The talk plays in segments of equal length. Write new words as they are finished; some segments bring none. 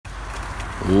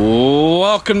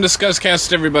Welcome to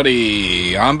Scuzzcast,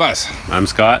 everybody. I'm Buzz. I'm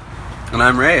Scott. And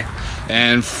I'm Ray.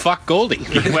 And fuck Goldie.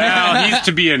 Well, he's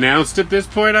to be announced at this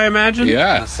point, I imagine.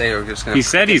 Yeah. He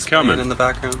said he's coming. In the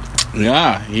background.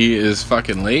 Yeah, he is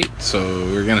fucking late, so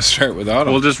we're going to start without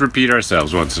him. We'll just repeat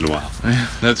ourselves once in a while.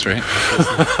 That's right.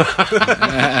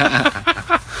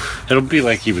 It'll be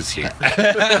like he was here.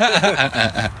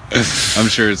 I'm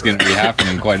sure it's going to be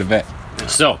happening quite a bit.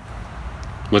 So,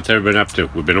 what's everybody up to?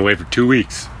 We've been away for 2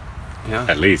 weeks. Yeah.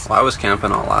 At least. Well, I was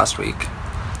camping all last week.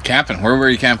 Camping? Where were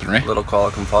you camping, Ray? Little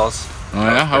Qualicum Falls. Oh,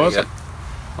 yeah? How was it?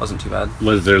 Wasn't too bad.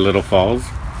 Was there Little Falls?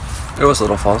 There was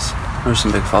Little Falls. There were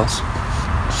some big falls.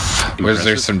 Was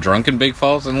there some drunken Big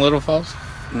Falls and Little Falls?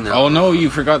 No. Oh, no, you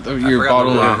forgot your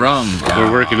bottle of rum. Yeah.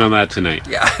 We're working on that tonight.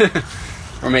 Yeah.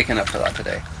 We're making up for that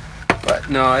today. But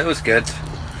no, it was good.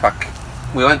 Fuck.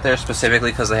 We went there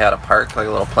specifically because they had a park, like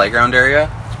a little playground area.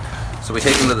 So we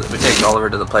take Oliver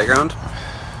to the playground.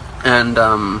 And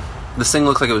this thing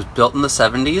looks like it was built in the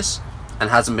 70s and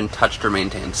hasn't been touched or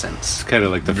maintained since. It's kind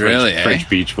of like the Really, French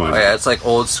beach one. Oh, yeah, it's like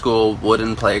old school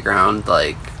wooden playground,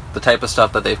 like the type of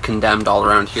stuff that they've condemned all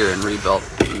around here and rebuilt.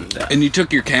 And you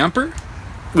took your camper?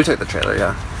 We took the trailer,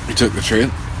 yeah. You took the trail?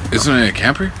 Isn't it a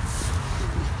camper?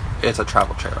 It's a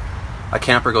travel trailer. A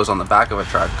camper goes on the back of a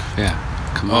truck. Yeah.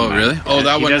 Come Oh, on, really? man. Oh,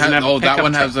 that He one. doesn't have a That pickup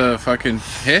one truck. has a fucking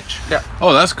hitch. Yeah.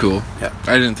 Oh, that's cool. Yeah.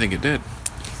 I didn't think it did.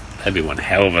 That'd be one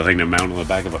hell of a thing to mount on the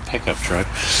back of a pickup truck.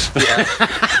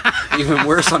 Yeah. Even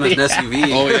worse on an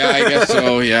SUV. Oh yeah, I guess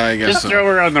so. Yeah, I guess Just so. throw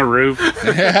her on the roof.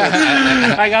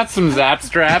 I got some zap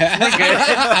straps.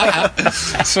 We're good.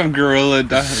 Some gorilla.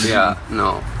 Yeah,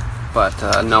 no.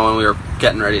 But no, when we were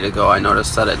getting ready to go, I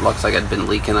noticed that it looks like it had been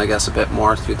leaking, I guess, a bit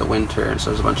more through the winter, and so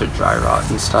there's a bunch of dry rot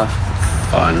and stuff.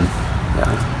 Fun.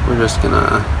 Yeah, we're just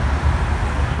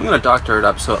I'm gonna doctor it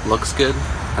up so it looks good,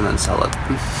 and then sell it.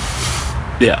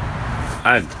 Yeah.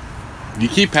 You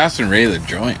keep passing Ray the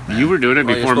joint. You were doing it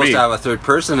Well, you're before supposed me. to have a third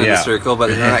person in the Yeah. circle, but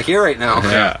they're not here right now.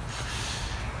 Yeah.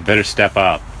 Better step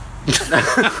up.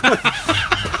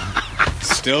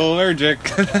 Still allergic.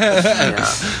 Yeah.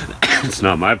 It's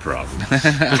not my problem.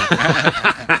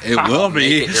 It will Make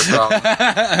be. it your problem.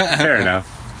 Fair enough.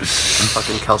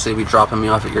 Fucking Kelsey be dropping me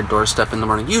off at your doorstep in the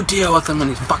morning. You deal with him when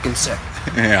he's fucking sick.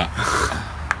 Yeah.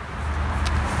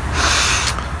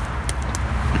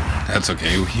 That's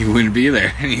okay. He wouldn't be there.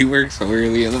 He works so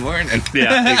early in the morning.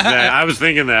 Yeah, exactly. I was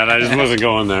thinking that. I just wasn't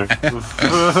going there.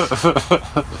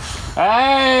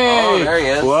 Hey! Oh, there he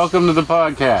is. Welcome to the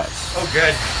podcast. Oh,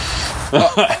 good.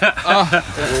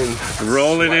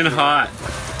 Rolling in hot.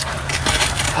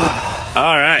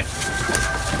 All right.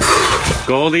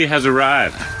 Goldie has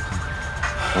arrived.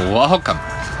 Welcome.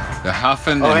 The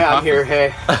huffing. Oh and yeah, I'm puffing. here.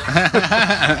 Hey,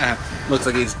 Looks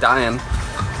like he's dying.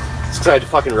 just I had to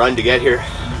fucking run to get here.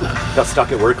 Got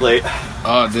stuck at work late.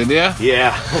 Oh, did ya?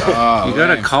 Yeah, Oh, You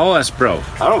gotta man. call us, bro.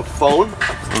 I don't have a phone.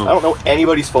 I don't know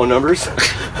anybody's phone numbers.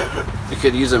 You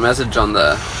could use a message on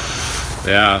the...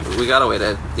 Yeah. We got a way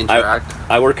to interact.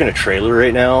 I work in a trailer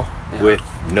right now Yeah. with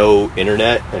no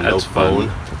internet and That's no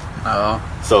phone, Oh.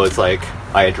 so it's like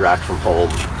I interact from home.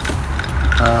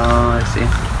 Oh, I see.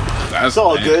 That's It's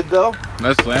all lame. good though.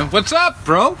 That's lame. What's up,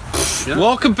 bro? Yeah.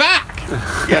 Welcome back.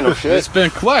 Yeah, no It's shit. been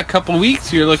what, a couple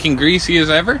weeks? You're looking greasy as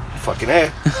ever. Fucking hey.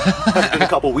 It's been a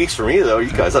couple weeks for me though. You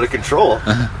guys out of control.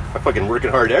 I'm fucking working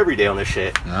hard every day on this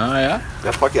shit. Oh yeah.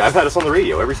 Yeah, fuck yeah. I've had us on the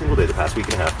radio every single day the past week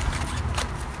and a half.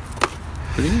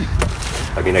 What do you mean?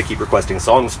 I mean, I keep requesting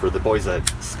songs for the boys at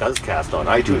Scuzzcast on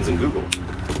iTunes and Google.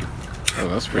 Oh,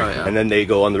 that's pretty. Oh, yeah. And then they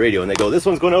go on the radio and they go, this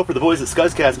one's going out for the boys at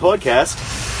Scuzzcast podcast.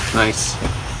 Nice.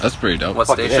 That's pretty dope. What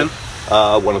Fucking station?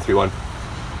 A. 1031.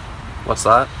 What's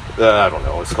that? I don't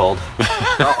know what it's called.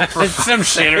 It's some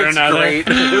shit or It's another. great.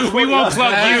 We won't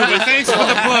plug you, but thanks for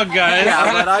the plug, guys.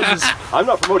 Yeah, but I just... I'm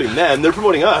not promoting them, they're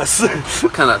promoting us.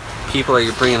 What kind of people are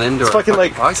you bringing into It's our fucking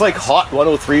like, podcast? it's like Hot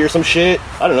 103 or some shit.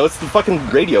 I don't know, it's the fucking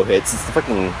radio hits. It's the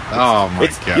fucking... Oh my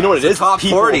It's, god. you know what it It's is? the top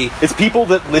People- 40. It's people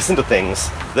that listen to things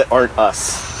that aren't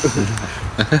us.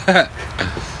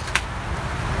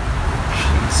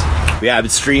 Yeah, I've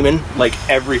been streaming like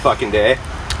every fucking day.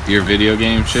 Your video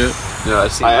game shit. Yeah,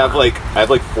 I've seen I that. have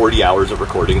like 40 hours of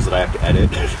recordings that I have to edit.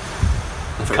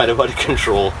 It's kind of out of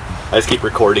control. I just keep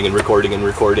recording and recording and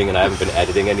recording, and I haven't been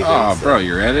editing anything. Oh, so- bro,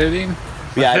 you're editing.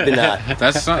 Yeah, I've been.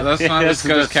 That's not. That's not Yes,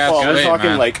 as Scuzzcast Well,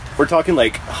 way, man. we're talking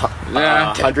like Yeah.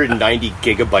 190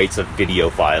 gigabytes of video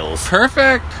files.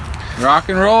 Perfect. Rock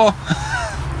and roll.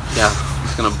 Yeah,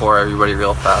 it's gonna bore everybody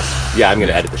real fast. Yeah, I'm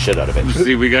gonna edit the shit out of it.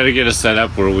 See, we got to get a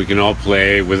setup where we can all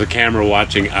play with a camera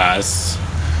watching us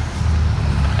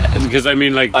Because I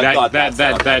mean, like I've got that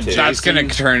that too. That's gonna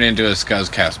Jason- turn into a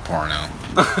Scuzzcast porno.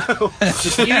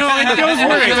 You know, it goes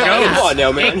where it goes. Come on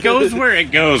now, man. It goes where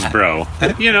it goes, bro.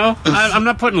 You know, I'm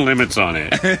not putting limits on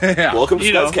it. Welcome to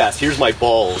You know. Scuzzcast. Here's my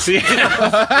balls. Well,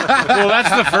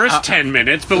 that's the first 10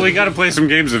 minutes, but we got to play some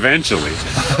games eventually. See,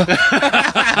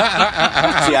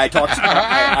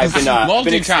 I've been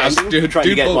Multitask, extending, dude. trying Do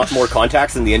to get both. more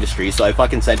contacts in the industry, so I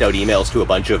fucking sent out emails to a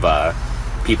bunch of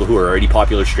people who are already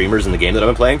popular streamers in the game that I've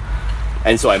been playing.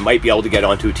 And so I might be able to get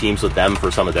onto teams with them for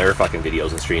some of their fucking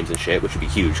videos and streams and shit, which would be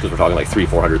huge, because we're talking like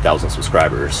 300,000-400,000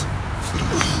 subscribers.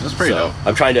 That's pretty So dope.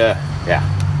 I'm trying to,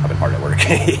 I've been hard at work.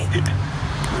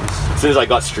 As soon as I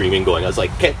got streaming going, I was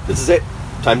like, okay, this is it.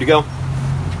 Time to go.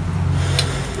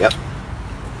 Yep.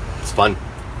 It's fun.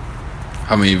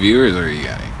 How many viewers are you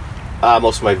getting?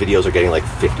 Most of my videos are getting like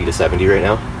 50 to 70 right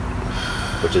now,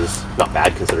 which is not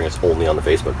bad considering it's only on the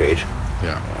Facebook page.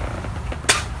 Yeah.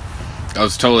 I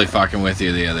was totally fucking with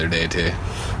you the other day too.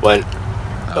 When,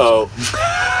 I'm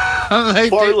like,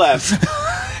 far dude, left.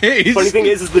 he's- Funny thing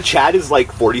is the chat is like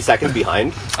 40 seconds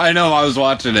behind. I know, I was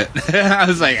watching it. I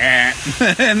was like, eh.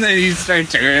 And then you start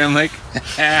turning, I'm like,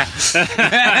 eh.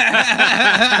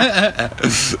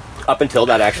 Up until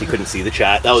that, I actually couldn't see the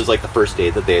chat. That was like the first day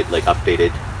that they had like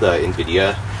updated the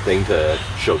NVIDIA thing to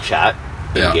show chat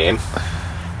in Yeah. game.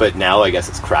 But now I guess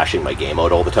it's crashing my game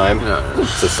out all the time.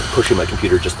 So it's pushing my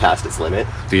computer just past its limit.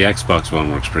 The Xbox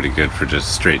One works pretty good for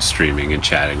just straight streaming and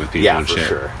chatting with people Yeah, and for shit.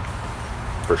 sure.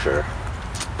 For sure.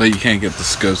 But you can't get the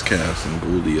Scuzzcast and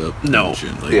Goldie up. No. And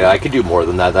shit, like Yeah, I could do more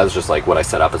than that. That was just like what I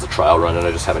set up as a trial run, and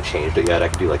I just haven't changed it yet. I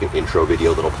could do like an intro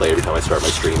video that'll play every time I start my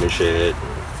stream and shit.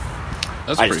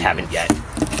 That's I just pretty haven't cool. yet.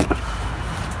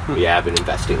 Yeah, I've been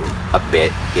investing a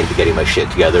bit into getting my shit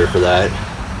together for that.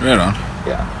 Right on.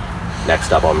 Yeah.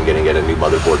 Next up, I'm going to get a new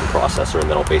motherboard and processor, and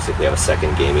then I'll basically have a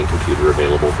second gaming computer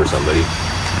available for somebody.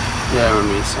 Yeah, I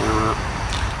remember you saying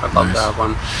that. I'd love Nice. to have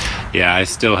one. Yeah, I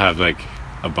still have like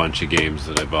a bunch of games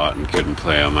that I bought and couldn't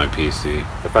play on my PC.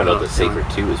 I found out that Sacred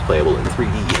 2 is playable in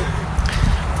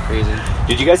 3D. Crazy.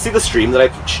 Did you guys see the stream that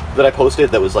I posted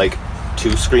that was like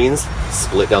 2 screens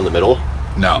split down the middle?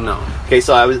 No. No. Okay,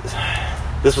 so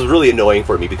this was really annoying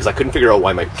for me because I couldn't figure out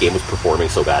why my game was performing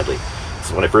so badly.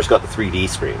 So when I first got the 3D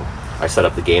screen, I set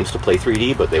up the games to play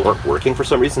 3D, but they weren't working for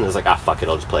some reason. I was like, fuck it,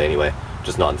 I'll just play anyway,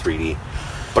 just not in 3D.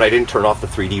 But I didn't turn off the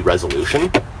 3D resolution,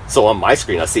 so on my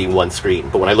screen I was seeing one screen,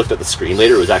 but when I looked at the screen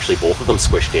later, it was actually both of them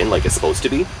squished in like it's supposed to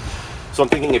be. So I'm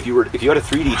thinking if you had a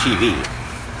 3D TV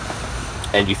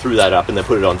and you threw that up and then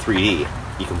put it on 3D,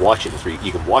 you can watch it in 3D.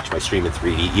 You can watch my stream in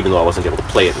 3D, even though I wasn't able to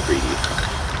play it in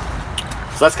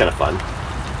 3D. So that's kind of fun.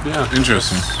 Yeah.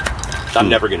 Interesting. I'm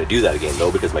never going to do that again,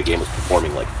 though, because my game was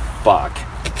performing like fuck.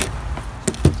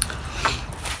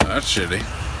 That's shitty.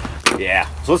 Yeah.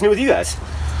 So what's new with you guys?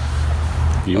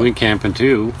 You went camping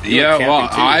too. Yeah, camping well,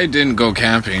 too. I didn't go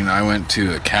camping. I went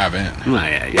to a cabin. Oh,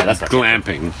 yeah, that's not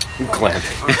glamping.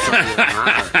 Glamping.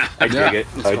 I dig Yeah. it.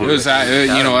 I It dig was, it.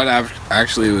 you know what?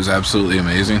 Actually, it was absolutely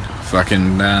amazing.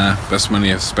 Fucking best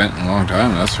money I've spent in a long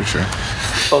time. That's for sure.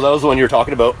 Oh, that was the one you were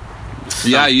talking about?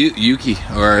 Yeah, Yuki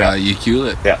or Yeah.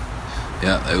 Ukulele. Yeah.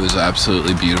 Yeah, it was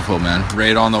absolutely beautiful, man.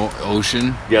 Right on the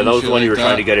ocean. Yeah, that was Shit the one you were like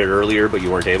trying that. to get it earlier, but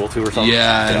you weren't able to or something?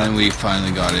 Yeah, and then we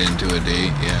finally got into a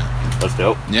date. Yeah. That's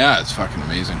dope. Yeah, it's fucking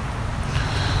amazing.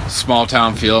 Small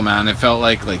town feel, man. It felt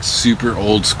like super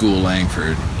old school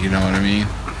Langford. You know what I mean?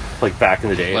 Like back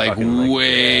in the day. Like fucking,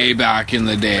 way back in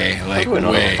the day. How Like do I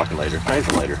not have a way. fucking lighter? Can I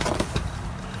have a lighter?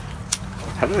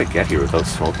 How did I get here without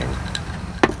smoking?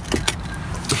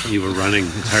 You were running.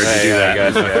 It's hard to Yeah, do yeah,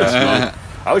 that. I guess, yeah.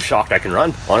 I was shocked I can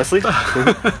run, honestly. But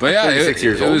yeah, 36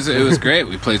 years old. it was great.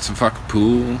 We played some fucking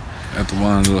pool at the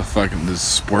one of the fucking the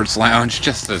sports lounge.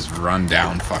 Just this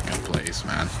rundown fucking place,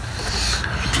 man.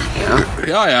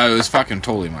 Yeah, it was fucking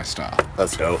totally my style.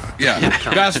 That's dope. Yeah,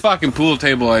 best fucking pool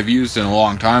table I've used in a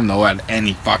long time though at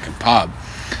any fucking pub.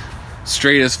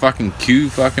 Straight as fucking Q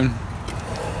fucking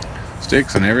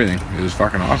sticks and everything. It was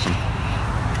fucking awesome.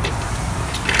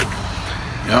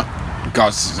 Yep.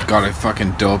 Got a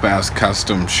fucking dope ass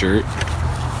custom shirt.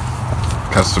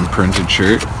 Custom printed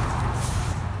shirt.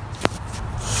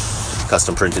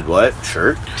 Custom printed what?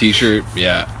 Shirt? T-shirt,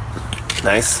 yeah.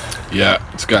 Nice. Yeah,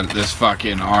 it's got this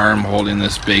fucking arm holding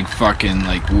this big fucking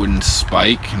like wooden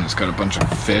spike, and it's got a bunch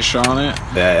of fish on it.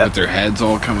 Yeah. With their heads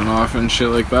all coming off and shit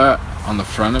like that on the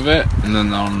front of it, and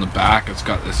then on the back it's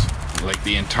got this like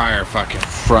the entire fucking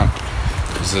front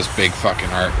is this big fucking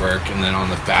artwork, and then on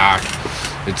the back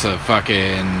it's a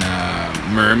fucking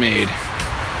mermaid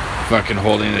fucking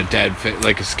holding a dead fish,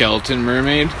 like a skeleton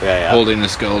mermaid, holding a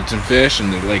skeleton fish,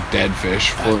 and they're like dead fish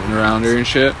floating around her and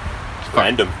shit.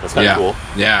 Random. That's kind of Yeah, cool.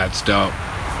 yeah, it's dope.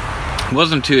 It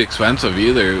wasn't too expensive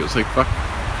either. It was like fuck,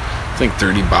 I think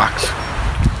 $30.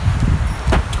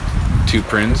 2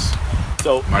 prints,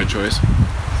 So my choice.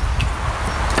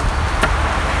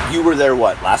 you were there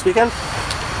what, last weekend?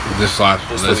 This last,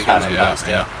 Just this the weekend one, past,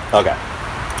 yeah. Okay.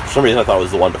 For some reason I thought it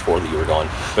was the one before that you were gone.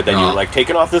 But then you No. were like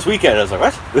taking off this weekend. I was like,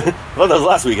 what? I thought that was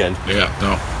last weekend. Yeah,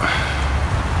 no.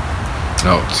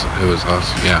 No, it was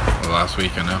last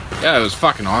weekend now. Yeah, it was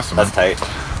fucking awesome. That's man.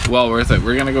 tight. Well worth it.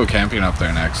 We're gonna go camping up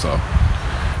there next, so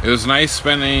it was nice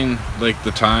spending like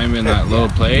the time in that little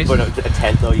place. But a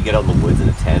tent though, you get out in the woods in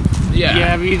a tent.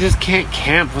 Yeah, but you just can't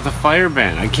camp with a fire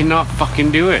ban. I cannot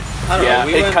fucking do it. I don't Yeah, know.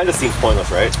 We it went, kind of seems pointless,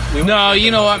 right? No,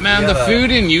 you know what, man? We The had a-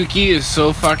 food in Yuki is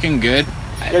so fucking good.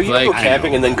 Yeah, you Like, can go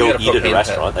camping and then We go had a eat at a propane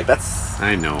restaurant. Like that's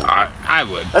I know. I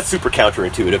would. super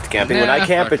counterintuitive to camping. When Nah, I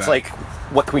camp, fuck it's that. like,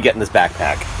 what can we get in this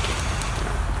backpack?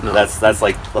 No. That's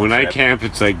like When I trip. camp,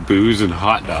 it's like booze and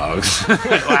hot dogs.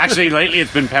 Well, actually, lately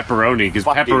it's been pepperoni because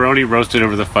Fuck, dude. pepperoni roasted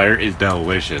over the fire is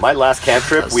delicious. My last camp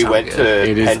trip, Does we sound went good. to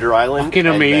It is Pender Island. fucking and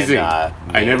then, amazing. I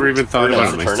never even thought Turnip. about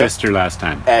Was it. it My turnip? sister last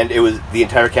time. And it was the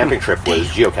entire camping trip was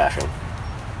geocaching.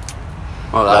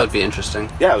 Oh, that would be interesting.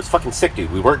 Yeah, it was fucking sick,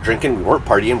 dude. We weren't drinking, we weren't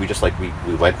partying. We just like we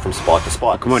went from spot to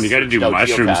spot. Come on, you got to do Searched out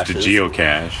mushrooms to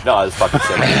geocaches. geocache. No, it was fucking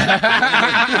sick.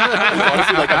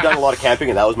 Honestly, like I've done a lot of camping,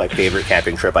 and that was my favorite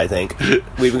camping trip. I think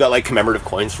we even got like commemorative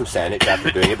coins from Saanich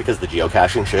after doing it because the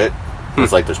geocaching shit.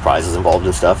 It's like there's prizes involved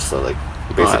and stuff. So like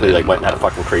we basically didn't like went and know had a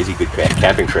fucking crazy good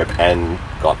camping trip and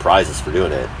got prizes for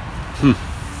doing it. It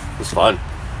was fun.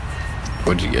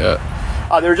 What'd you get?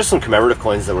 There were just some commemorative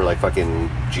coins that were like fucking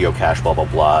geocache, blah blah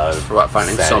blah. For what,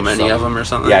 finding so Saanich, many of them or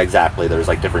something? Yeah, exactly. There's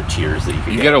like different tiers that you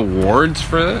can You get awards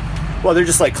for that? Well, they're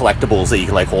just like collectibles that you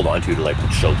can like hold on to like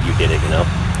show that you did it. You know.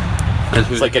 And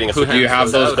who, It's like getting a who Do you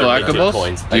hands have those out, or no? collectibles?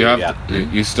 coins. Do you I have? do,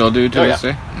 You still do to Oh, this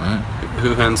yeah. day? Alright.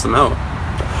 Who hands them out?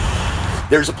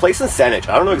 There's a place in Saanich.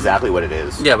 I don't know exactly what it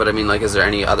is. Yeah, but I mean, like, is there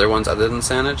any other ones other than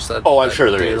Saanich that? Oh, I'm that sure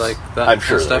there do, is. Like that I'm kind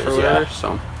sure of stuff there or is, yeah. whatever.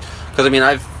 So, because I mean,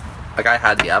 I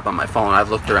had the app on my phone. I've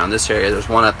looked around this area. There's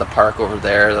one at the park over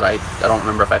there that I don't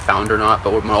remember if I found or not.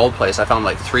 But with my old place, I found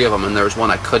like 3 of them, and there was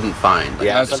one I couldn't find. Like,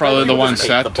 Yeah, That's sometimes probably the people one just take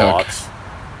Seth the took. box.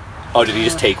 Oh, did he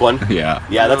just take one? Yeah.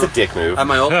 Yeah, that's a dick move. At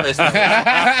my old place, because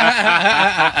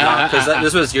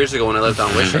this was years ago when I lived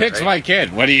on Wishart. It's right? my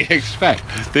kid. What do you expect?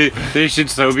 They should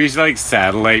so be like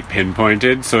satellite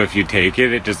pinpointed, so if you take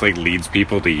it, it just like leads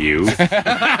people to you.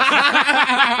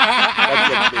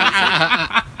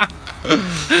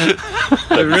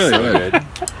 It really would.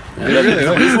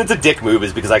 The reason it's a dick move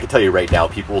is because I can tell you right now,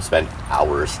 people will spend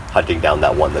hours hunting down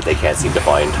that one that they can't seem to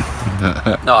find.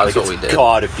 No, Like, that's what we it's did.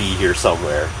 gotta be here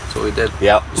somewhere. That's what we did.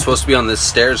 Yep. We're supposed to be on this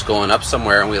stairs going up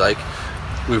somewhere, and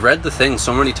we read the thing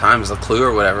so many times, the clue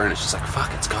or whatever, and it's just like,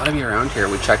 fuck, it's gotta be around here.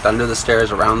 We checked under the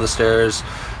stairs, around the stairs,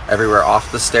 everywhere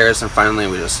off the stairs, and finally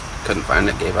we just couldn't find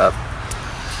it, gave up.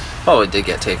 Oh, it did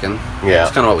get taken. Yeah.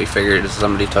 It's kind of what we figured, is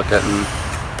somebody took it, and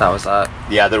that was that.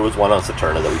 Yeah, there was one on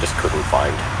Saturna that we just couldn't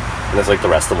find. And it's like the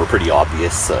rest of them were pretty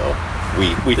obvious, so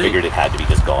we figured it had to be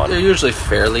just gone. They're usually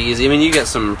fairly easy. I mean, you get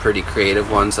some pretty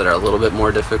creative ones that are a little bit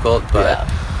more difficult, but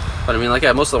I mean, like,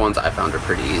 yeah, most of the ones I found are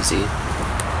pretty easy.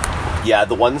 Yeah,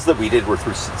 the ones that we did were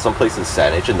through someplace in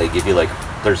Saanich, and they give you, like,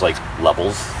 there's, like,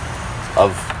 levels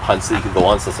of hunts that you can go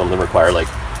on, so some of them require, like,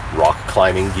 rock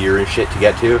climbing gear and shit to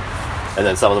get to. And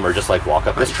then some of them are just, like, walk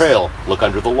up this Nice. trail, look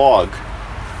under the log.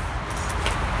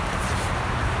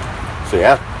 So,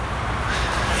 yeah.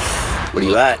 What are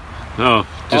you at? Oh,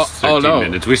 just Oh, 13 no.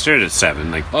 minutes. We started at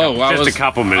 7. Like, Oh, well, just a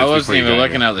couple minutes. I wasn't before you even got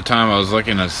looking here. at the time. I was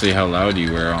looking to see how loud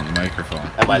you were on the microphone.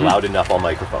 Am I loud enough on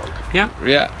microphone? Yeah,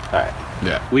 Yeah. All right.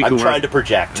 Yeah. we I'm can trying work. to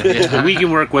project. We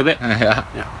can work with it. Yeah.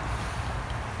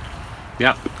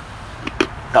 Yeah.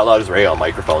 How loud is Ray on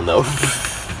microphone, though?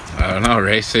 I don't know.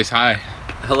 Ray says hi.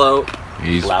 Hello.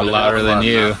 He's Loud louder enough, than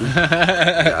you.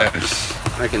 Yeah,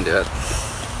 I can do it.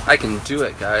 I can do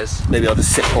it, guys. Maybe I'll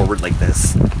just sit forward like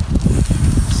this.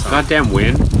 Goddamn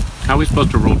wind. How are we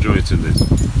supposed to roll joints in this?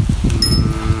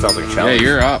 Sounds like a Yeah, challenge.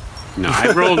 you're up. No,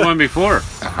 I rolled one before.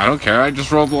 I don't care. I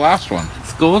just rolled the last one.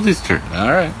 It's Goldie's turn.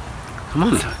 All right. Come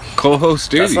on, Doug.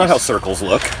 Co-host duties. That's not how circles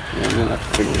look. Yeah, I'm gonna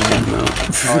have to figure something out.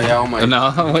 Oh yeah, oh my.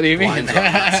 No, what do you mean? Blinds on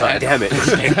that side. Damn it.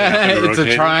 It's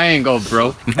a triangle,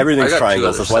 bro. Everything's I got two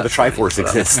triangles. other That's why the sets Triforce ready,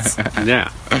 but- exists.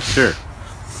 Yeah, sure.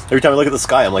 Every time I look at the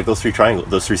sky, I'm like, those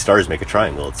three stars make a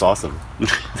triangle. It's awesome.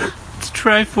 It's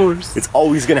Triforce. It's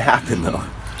always going to happen, though.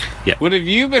 What have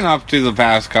you been up to the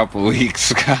past couple weeks,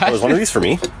 Scott? Oh, is one of these for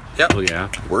me? Yep. Oh, yeah.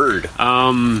 Word.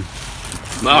 Oh,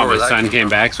 where my that son came came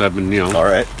back, so I've been, All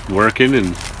right. working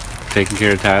and taking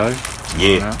care of Tyler.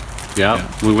 Yeah. Yeah.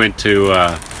 We went to,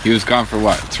 He was gone for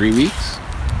what? 3 weeks?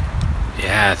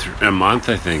 a month,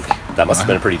 I think. That must have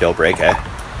been a pretty dope break, eh?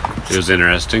 It was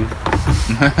interesting.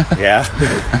 Yeah.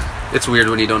 It's weird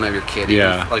when you don't have your kid.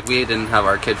 Yeah. Like, we didn't have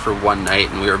our kid for one night,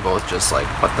 and we were both just like,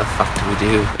 what the fuck do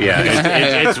we do?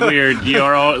 Yeah, it's weird.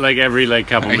 You're all like every like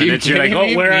couple minutes. You're like,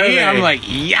 oh, where are they? I'm like,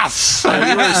 yes.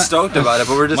 We were stoked about it,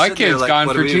 but we're just My sitting there kid's like, gone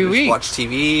what for do we 2 do? Just weeks. Watch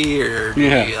TV, or do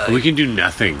Yeah, we, like, we can do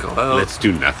nothing. Go out. Let's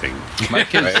do nothing. My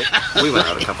kids. Right? we went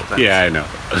out a couple times. Yeah, I know.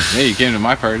 Yeah, you came to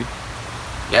my party.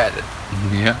 Yeah, I did.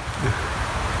 Yeah.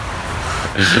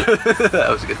 That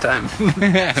was a good time.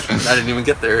 I didn't even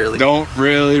get there early. Don't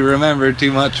really remember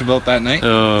too much about that night.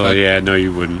 Oh But- yeah, no,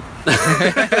 you wouldn't.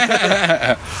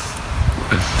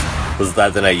 Was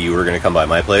that the night you were going to come by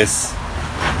my place?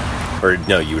 Or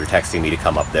no, you were texting me to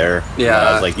come up there. Yeah. And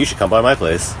I was like, you should come by my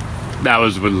place. That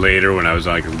was when later when I was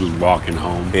like walking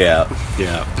home. Yeah.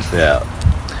 Yeah, Yeah.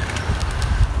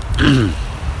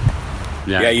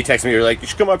 yeah. Yeah, you texted me, you're like, you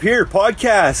should come up here,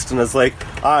 podcast. And I was like,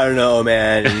 I don't know,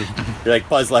 man. And you're like,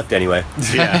 Buzz left anyway.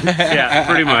 yeah,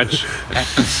 pretty much.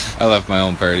 I left my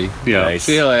own party. Yeah, Nice.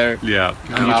 See you later. yeah.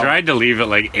 I'm You out. tried to leave at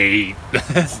like 8.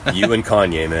 You and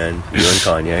Kanye, man. You and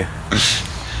Kanye.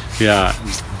 Yeah.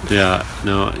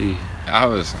 No. I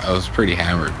was pretty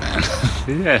hammered, man.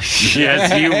 Yes, you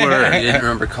You were. didn't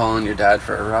remember calling your dad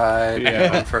for a ride? Yeah.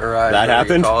 Going for a ride. That whenever you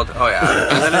happened? Called. Oh yeah.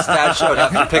 And then his dad showed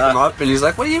up to pick him up, and he's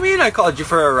like, "What do you mean I called you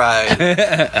for a ride?"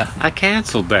 I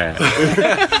canceled that.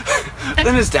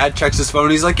 Then his dad checks his phone.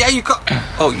 He's like, "Yeah, you called.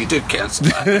 Oh, you did cancel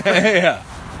that. Yeah.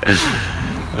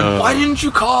 Why didn't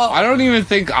you call?" I don't even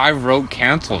think I wrote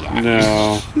cancel that.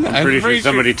 No, I'm pretty sure pretty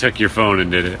somebody took your phone and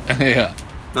did it. Yeah.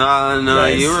 No,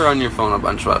 Nice. you were on your phone a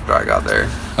bunch after I got there.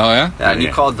 Oh yeah. Yeah, and you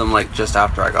Yeah. called them like just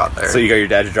after I got there. So you got your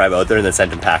dad to drive out there and then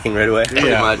sent him packing right away?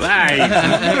 Pretty much. Right.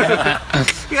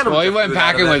 You got a Well, he bunch of went food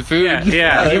packing out of with food. Yeah, he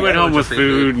Yeah, went yeah, home bunch with of free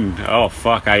food, and oh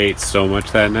fuck, I ate so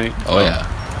much that night. Oh yeah.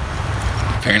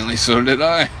 Apparently, so did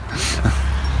I.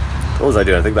 What was I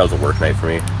doing? I think that was a work night for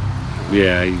me.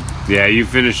 Yeah, you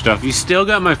finished up. You still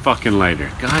got my fucking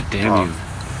lighter. God damn Oh. you.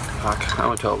 Fuck, I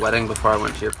went to a wedding before I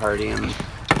went to your party, and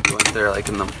we went there like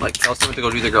in the Kelsey went to go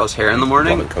do the girl's hair in the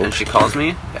morning, Rum and Coke. and she calls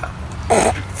me. Yeah,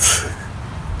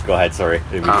 Go ahead, sorry.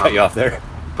 Didn't mean to cut you off there.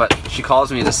 but she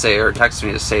calls me to say, or texts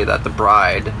me to say that the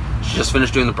bride, she just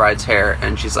finished doing the bride's hair,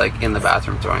 and she's like in the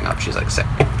bathroom throwing up. She's like sick,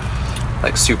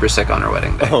 like super sick on her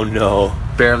wedding day. Oh no.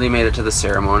 Barely made it to the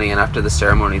ceremony, and after the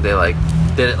ceremony, they like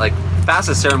did it like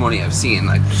fastest ceremony I've seen.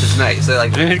 Like just nice. They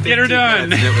like Get her 15 done.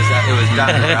 minutes, and it was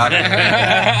done. We're out of here.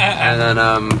 And then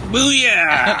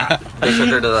Booyah! they took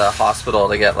her to the hospital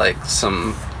to get like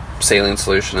some saline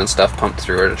solution and stuff pumped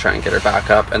through her to try and get her back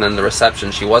up. And then the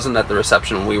reception, she wasn't at the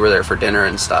reception when we were there for dinner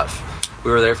and stuff. We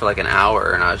were there for like an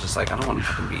hour, and I was just like, I don't want to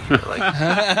fucking be here. Like,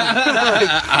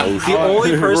 the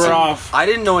only person, Rough. I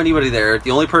didn't know anybody there.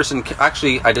 The only person,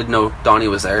 actually, I did know Donnie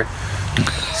was there.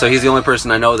 So he's the only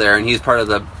person I know there, and he's part of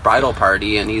the bridal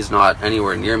party, and he's not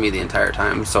anywhere near me the entire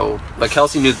time. So, but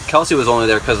Kelsey was only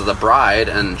there because of the bride,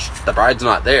 and the bride's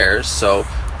not there. So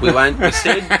we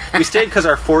stayed because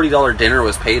our $40 dinner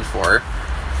was paid for,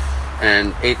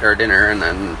 and ate our dinner, and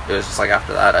then it was just like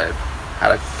after that I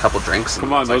had a couple drinks. And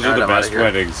Come on, was like, those are the "Alright, I'm outta best here."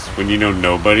 weddings when you know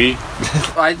nobody.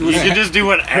 I You was, can just do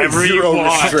whatever you Zero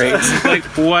want. restraints. Like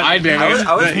what? I did. I was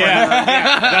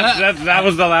That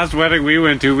was the last wedding we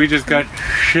went to. We just got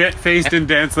shit faced and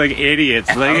danced like idiots.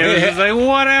 Like it was just like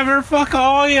whatever. Fuck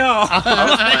all y'all. I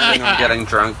was planning on getting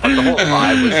drunk, but the whole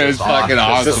vibe was It was just fucking off.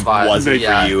 awesome. Just the vibe. Wasn't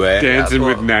Yeah. for you, eh? Dancing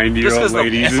well, with 90-year-old just 'cause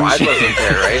ladies the and vibe shit. wasn't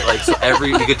there, right? Like, so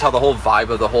you could tell the whole vibe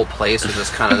of the whole place was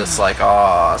just kind of this like,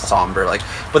 somber. Like,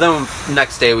 but then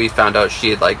next day we found out she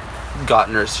had like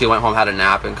she went home, had a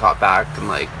nap, and got back and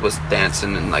like was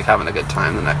dancing and like having a good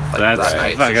time that That's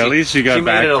night. fuck, at least she got she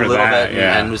back made it a for little that, bit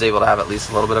yeah. and was able to have at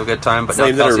least a little bit of a good time. But It's now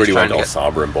not that Kelsey's everybody trying went to all get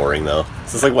somber and boring, though.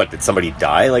 So it's like, what, did somebody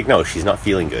die? Like, no, she's not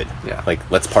feeling good. Yeah. Like,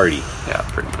 let's party. yeah,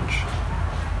 pretty much.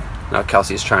 Now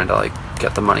Kelsey's trying to like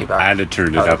get the money back. I had to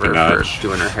turn it out of up a her notch. for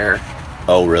doing her hair.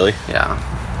 Oh, really? Yeah.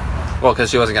 Well,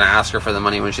 because she wasn't going to ask her for the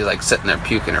money when she's like sitting there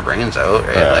puking her brains out,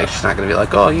 right? Yeah. Like she's not going to be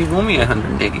like, "Oh, you owe me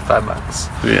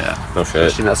 $185." Yeah. No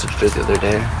shit. She messaged her the other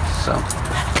day, so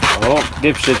Oh,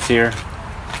 dipshit's here.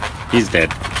 He's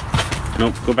dead.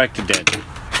 Nope, go back to dead.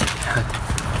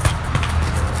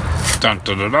 Dun,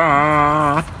 dun, dun,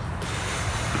 dun.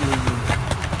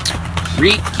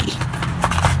 Freaky.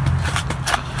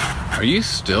 Are you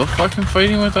still fucking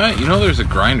fighting with that? You know there's a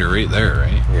grinder right there,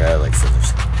 right? Yeah, like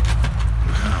scissors.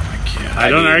 Oh my god. I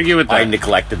don't argue with that. I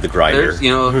neglected the grinder.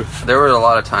 there were a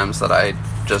lot of times that I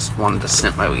just wanted to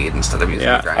snip my weed instead of using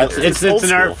Yeah, a grinder. it's old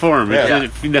an art school. form. Yeah.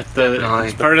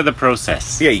 It's part of the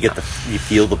process. Yeah, you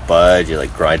feel the bud, you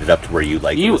like grind it up to where you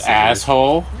like. You it.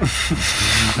 asshole!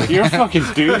 You're a fucking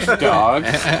douche, dog.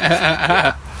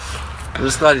 I'm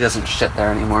just glad he doesn't shit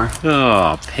there anymore.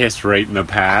 Oh, piss right in the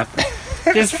path.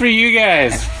 Just for you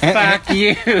guys. Fuck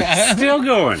you. Still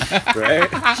going. Right?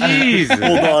 Jesus.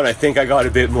 Hold on, I think I got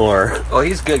a bit more. Well,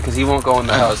 he's good because he won't go in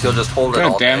the house. He'll just hold it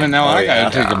all God damn it! day. Now Oh, I yeah.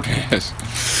 gotta take a piss.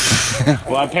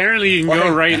 Well, apparently you can go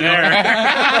right there.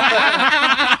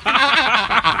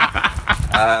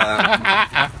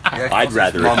 I'd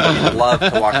rather- Mom would love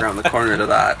to walk around the corner to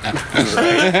that.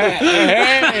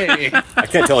 Hey! I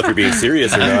can't tell if you're being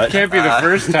serious or not. Can't be the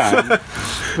first time.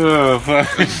 Oh, fuck.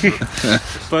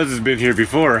 Buzz has been here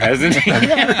before, hasn't he?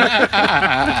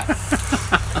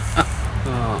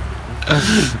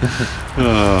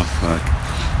 Oh, fuck.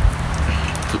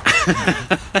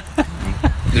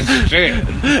 Shit.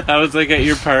 I was like at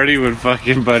your party when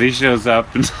fucking Buddy shows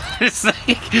up and it's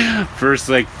like first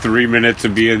like 3 minutes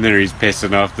of being there he's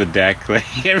pissing off the deck.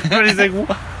 Like everybody's like,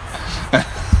 what?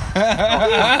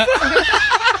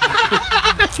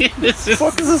 This is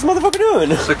What the fuck is this motherfucker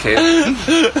doing? It's okay.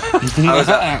 I was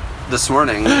this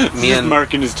morning. Me and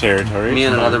marking his territory. me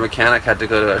and another mechanic had to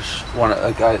go to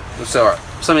a guy. So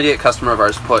some idiot customer of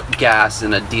ours put gas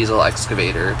in a diesel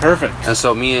excavator. Perfect. And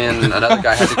so me and another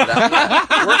guy had to go down.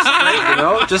 It works great, you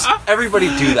know. Just everybody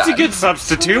do that. It's a good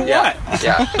substitute. Yeah, What?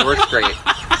 yeah, it works great.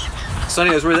 So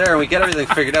anyways, we're there and we get everything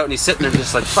figured out and he's sitting there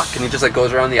just like, fuck, and he just like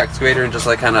goes around the excavator and just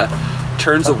like kind of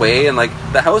turns away, and like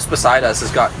the house beside us has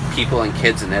got people and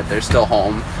kids in it. They're still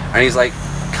home, and he's like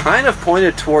kind of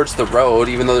pointed towards the road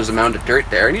even though there's a mound of dirt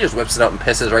there, and he just whips it out and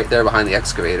pisses right there behind the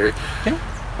excavator. Yeah.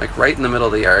 Like right in the middle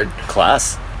of the yard.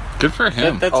 Class. Good for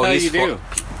him. That's Oh, how he's you do.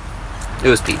 It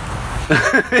was Pete.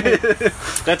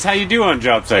 That's how you do on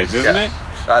job sites, isn't Yeah. it?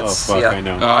 That's, Oh, fuck, yeah. I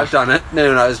know. I've done it. And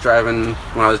when I was driving,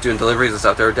 when I was doing deliveries and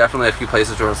stuff, there were definitely a few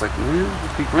places where I was like,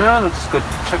 peek around, I'll just go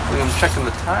check. I'm checking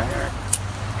the tire.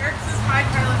 Eric says hi,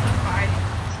 Carlos says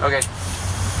bye. Okay.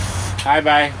 Hi,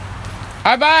 bye.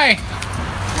 Hi, bye.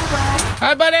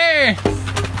 Hi, buddy.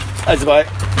 That's about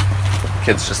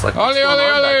Kid's just like, Ole, what's going ole,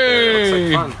 on back there? It looks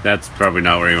ole. like fun. That's probably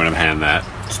not where you want to hand that.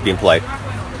 just being polite.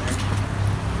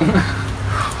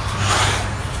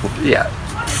 Yeah.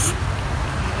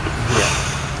 Yeah.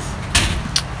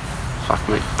 Fuck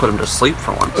me. Put him to sleep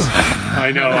for once.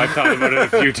 I know. I thought about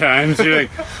it a few times. You're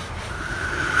like,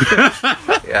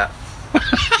 Yeah.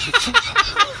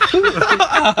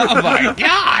 Oh my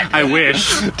god! I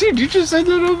wish. Dude, you just said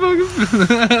little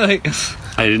fucking. Like,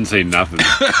 I didn't say nothing.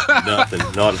 Nothing.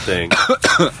 Not a thing.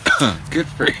 good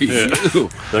for you.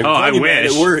 Like, Oh, I funny, man,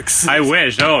 wish. it works. I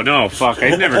wish. Oh, no. Fuck.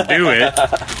 I'd never do it. I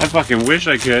fucking wish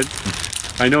I could.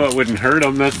 I know it wouldn't hurt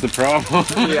them. That's the problem.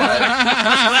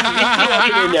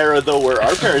 Yeah. in an era though where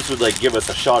our parents would like give us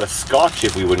a shot of scotch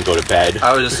if we wouldn't go to bed.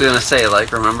 I was just gonna say,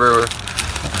 like, remember,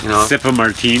 you know, Sip a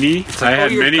martini. like, I had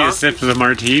oh, you're many drunk. sips of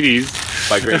martinis.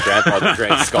 My great grandfather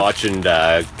drank scotch and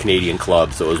Canadian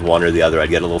Club, so it was one or the other. I'd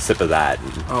get a little sip of that.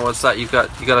 And oh, what's that? You got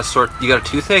a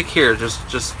toothache here.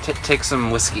 Just take some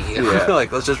whiskey. Yeah.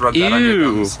 Like, let's just rub that on your Ew.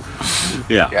 gums.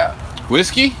 Yeah. Yeah.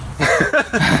 Whiskey?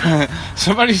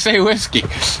 Somebody say whiskey.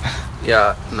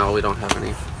 Yeah. No, we don't have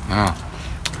any. Oh,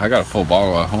 I got a full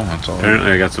bottle at home. That's all.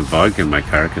 Apparently I got some vodka in my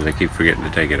car because I keep forgetting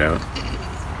to take it out.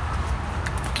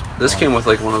 This came with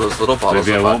like one of those little bottles.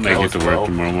 Maybe I of won't vodka. make it to work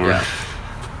tomorrow morning. Yeah.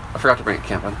 I forgot to bring it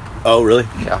camping. oh, really?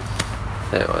 Yeah.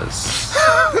 It was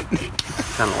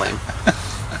kind of lame.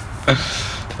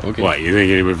 Okay. What, you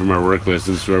think anybody from our work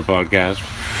listens to our podcast?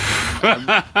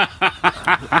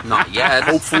 Not yet.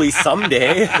 Hopefully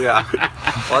someday. Yeah.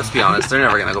 Well, let's be honest. They're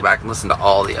never gonna go back and listen to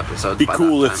all the episodes. Be by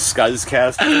cool that if time.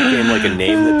 Scuzzcast became like a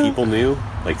name that people knew,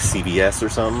 like CBS or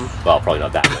something. Well, probably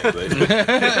not that way, but you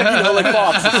know, like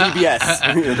Fox and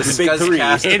CBS. The big three.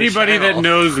 Scuzzcast. Anybody that channel.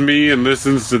 knows me and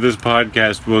listens to this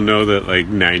podcast will know that like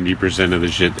 90% of the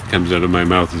shit that comes out of my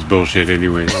mouth is bullshit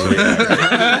anyway. So.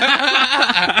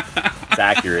 It's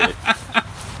accurate.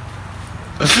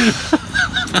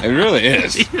 It really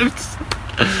is.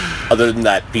 Other than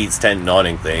that Pete's tent and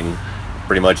awning thing,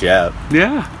 pretty much, yeah.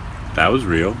 Yeah, that was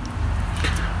real.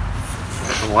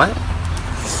 What?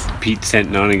 Pete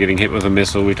sent on and getting hit with a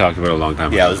missile. We talked about it a long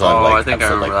time Yeah, it ago. was on Oh, like I think I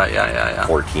episode, remember like, that. Yeah.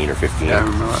 14 or 15. Yeah, I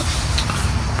remember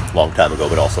that. Long time ago,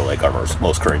 but also like our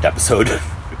most current episode.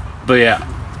 But yeah,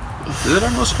 Is it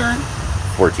our most current?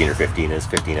 14 or 15 is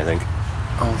 15, I think.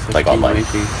 Oh, 15 Like online.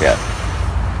 maybe. Yeah.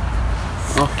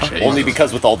 Oh, fuck. Only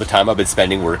because with all the time I've been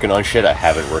spending working on shit, I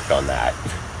haven't worked on that.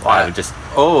 Why? I haven't just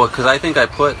Oh, because I think I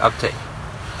put up to. I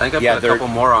think I Yeah, put a they're- couple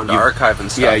more onto you- archive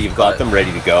and stuff. yeah, you've got but- them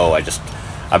ready to go.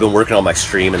 I've been working on my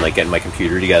stream and like getting my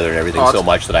computer together and everything so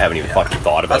much that I haven't even fucking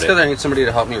thought about That's because it. I need somebody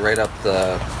to help me write up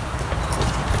the.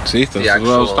 See, this is what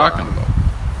I was talking about.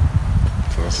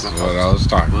 This is what I was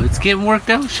talking Well, it's getting worked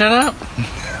out. Shut up.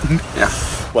 Yeah.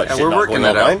 What? Yeah, shit we're not working going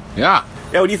it out. online? about. Yeah.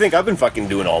 Yeah. What do you think I've been fucking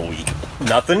doing all week?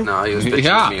 Nothing. No, he was bitching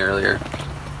Yeah. at me earlier.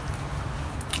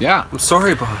 Yeah. I'm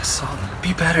sorry, boss. I'll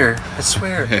be better. I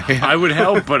swear. I would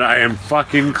help, but I am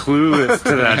fucking clueless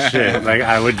to that shit. Like,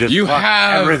 I would just You fuck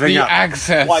have everything the up.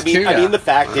 access Well, to I mean, that. the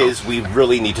fact is, we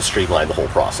really need to streamline the whole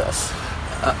process.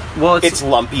 Well, It's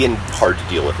lumpy and hard to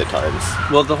deal with at times.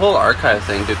 well, the whole archive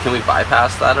thing, dude. Can we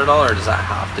bypass that at all, or does that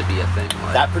have to be a thing?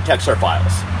 Like, That protects our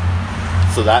files.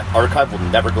 So that archive will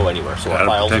never go anywhere. So our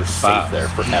That'll files are protect safe files. there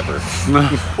forever.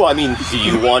 Well, I mean, do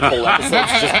you want whole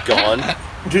episodes just gone?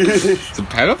 The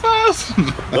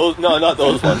pedophiles? Those, no, not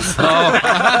those ones.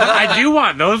 I do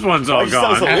want those ones all I just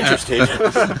sound so gone. interested.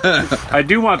 I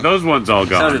do want those ones all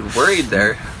gone. sounded worried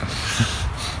there.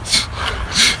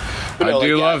 But no, I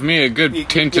do like, yeah, love me a good you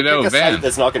tinted pick out a site van.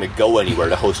 that's not going to go anywhere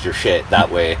to host your shit.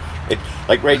 That way, it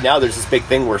like right now there's this big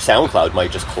thing where SoundCloud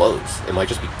might just close. It might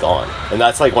just be gone, and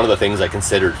that's like one of the things I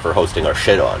considered for hosting our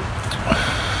shit on.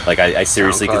 Like I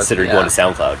seriously SoundCloud, considered yeah. going to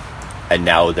SoundCloud, and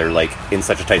now they're like in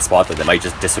such a tight spot that they might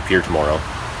just disappear tomorrow.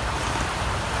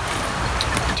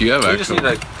 Do you have We just need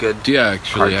actual? a good, Do you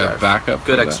actually hard have drive. backup?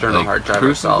 good for that? external Like, hard drive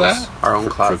proof of ourselves, that? our own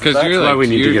cloud. Because That's you're That's why like we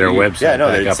need to get our website Yeah, no,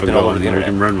 back it's up and been all over going, the and we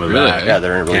can internet. run with Really? that. Yeah,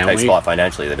 they're in a really Can't tight we? spot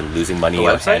financially. They've been losing money The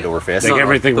on website? hand over fist. Like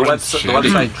everything the, runs the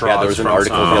website draws Yeah, there was an from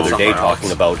article the other day somewhere talking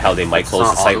else. about how they might It's close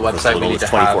not the site on for the as website. We little need as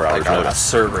to have 24 hours like a notice.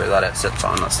 server that it sits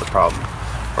on. That's the problem.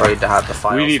 Or we need to have the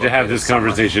files. We need to have located this somewhere.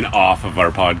 conversation off of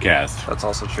our podcast. That's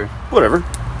also true. Whatever.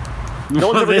 No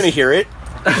one's ever This- going to hear it.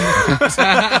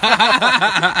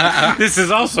 This is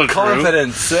also true.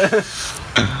 Confidence.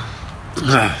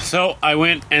 So I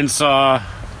went and saw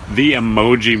the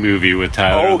Emoji Movie with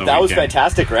Tyler. Oh, on the that was weekend.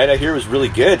 fantastic, right? I hear it was really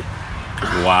good.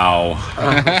 Wow.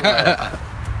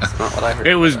 That's not what I heard.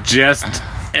 It was just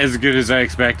as good as I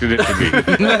expected it to be. There's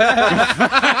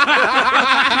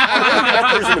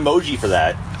an emoji for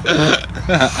that.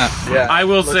 Yeah, I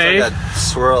will looks say like a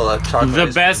swirl of chocolate. the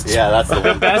ice best Yeah, that's the the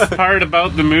one. best part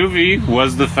about the movie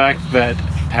was the fact that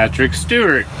Patrick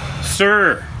Stewart,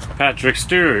 Sir Patrick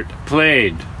Stewart,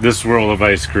 played the swirl of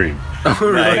ice cream.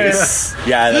 Nice.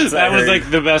 Yeah, that's That was like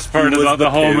the best part He was about the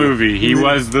the whole two. movie. He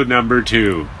was the number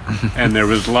two. And there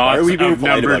was lots are we being of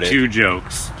polite number about it? two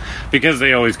jokes. Because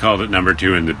they always called it number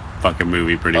two in the fucking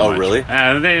movie pretty Oh, much. really?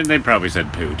 They probably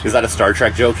said poo too. Is that a Star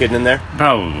Trek joke hidden in there?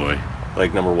 Probably.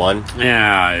 Like number one?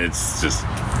 Yeah, it's just...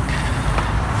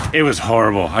 It was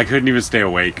horrible. I couldn't even stay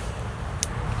awake.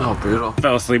 Oh, brutal.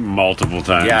 Fell asleep multiple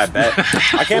times. Yeah, I bet.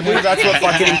 I can't believe that's what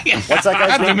fucking. What's that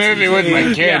guy's At the name? movie with my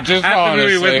kid, Yeah, just at the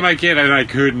movie honestly. with my kid, and I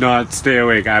could not stay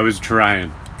awake. I was trying.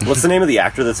 What's the name of the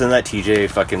actor that's in that? TJ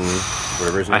fucking.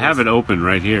 Whatever his name I have is? it open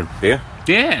right here. Yeah.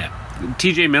 Yeah.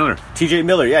 TJ Miller. TJ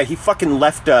Miller, yeah, he fucking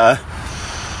left.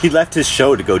 He left his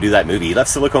show to go do that movie. He left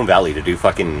Silicon Valley to do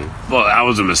fucking Well, that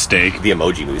was a mistake. the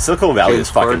Emoji movie. Silicon Valley James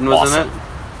is fucking Corden was awesome. in it.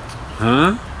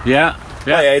 Huh? Yeah.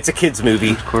 Yeah. Oh, yeah, it's a kids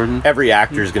movie. Corden. Every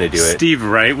actor's gonna do it. Steve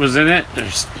Wright was in it.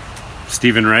 There's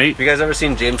Stephen Wright. Have you guys ever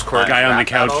seen James Corden? Guy on the rap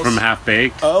couch battles? from Half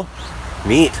Baked. Oh,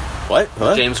 neat. What?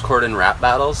 Huh? James Corden rap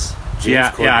battles. James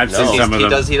Yeah, Corden? yeah, I've seen No. some of He them.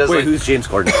 does. He does. Wait, like, who's James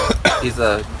Corden? he's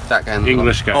the fat guy in the middle.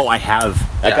 English guy. Oh, I have.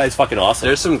 That Yeah. guy's fucking awesome.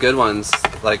 There's some good ones.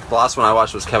 Like the last one I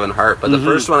watched was Kevin Hart, but the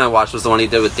first one I watched was the one he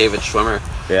did with David Schwimmer.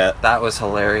 Yeah. That was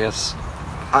hilarious.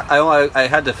 I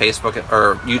had to Facebook it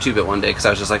or YouTube it one day because I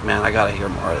was just like, man, I gotta hear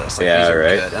more of this. Like, Yeah, these are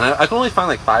right. good. And I could only find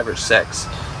like 5 or 6,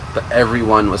 but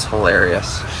everyone was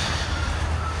hilarious.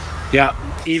 Yeah.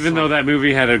 Even though that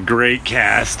movie had a great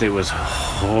cast, it was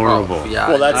horrible. Oh, yeah.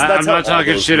 Well, that's I'm how not all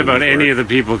talking those shit about movies any work. of the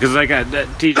people because I got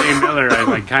TJ Miller. I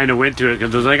like kind of went to it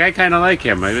because I was like, I kind of like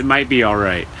him. It might be all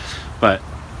right, but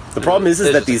The problem is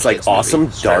It's that just these a like kids movie.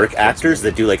 awesome Straight up dark kids actors movie.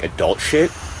 that do like adult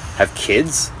shit have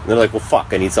kids. And they're like, well,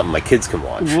 fuck, I need something my kids can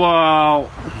watch.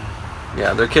 well,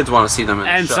 Yeah, their kids want to see them in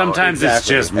and the show. sometimes Exactly. it's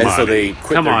just And money. so they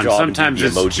quit Come their on, job and do sometimes the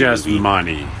it's Emoji just movie.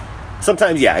 money.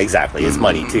 Sometimes, yeah, exactly. It's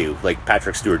money too. Like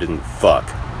Patrick Stewart didn't fuck.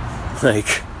 Like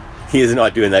he is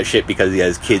not doing that shit because he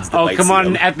has kids. That Oh, might come see on!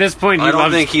 him. At this point, he I don't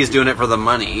loves. think he's doing it for the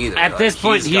money either. At Like, this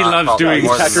point, he's he got loves probably doing.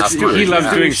 more than Patrick enough Stewart. money. He loves Yeah.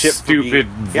 doing Doing shit for stupid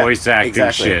yeah, voice acting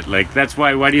exactly. shit. Like that's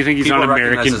why. Why do you think he's People on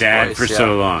recognize American his Dad voice, for yeah.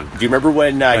 so long? Do you remember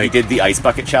when he Like- did the ice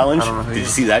bucket challenge? I don't know who Did he you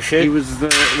is. see that shit? He was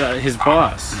his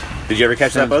boss. Did you ever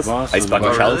catch that, His Buzz? boss Ice on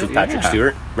bucket the- challenge Oh, with really? Patrick Yeah.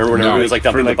 Stewart. Remember when No, everybody was like for,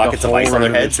 dumping like, the the buckets of whole ice on their run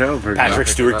of the heads? show, pretty Patrick much.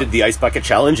 Stewart did the ice bucket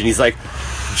challenge, and he's like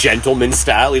gentleman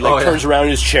style. He like Oh, yeah. turns around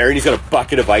in his chair and he's got a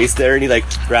bucket of ice there, and he like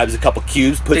grabs a couple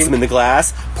cubes, puts them in the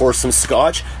glass, pours some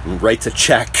scotch, and writes a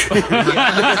check. Yeah,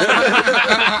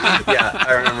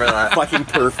 I remember that. Fucking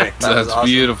perfect. That was That's awesome.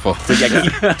 beautiful. So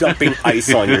yeah, keep dumping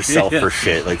ice on yourself for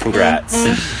shit. Like, congrats.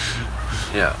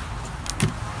 Yeah.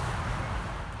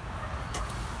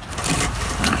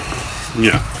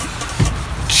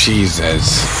 Yeah.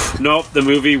 Jesus. Nope, the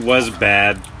movie was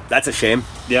bad. That's a shame.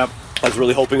 Yep. I was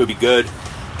really hoping it would be good.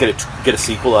 Get a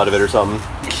sequel out of it or something.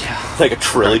 Yeah. Like a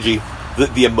trilogy. The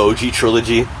emoji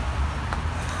trilogy.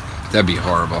 That'd be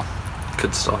horrible.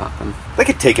 Could still happen. They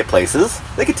could take it places.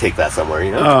 They could take that somewhere,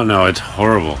 you know? Oh no, it's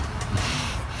horrible.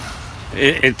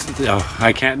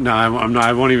 I can't. No, I'm not.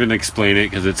 I won't even explain it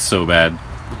because it's so bad.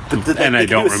 And I They could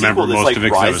don't do a remember sequel that's most like of it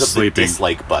 'cause I Rise was of the sleeping.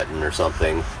 dislike button or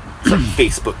something. It's like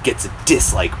Facebook gets a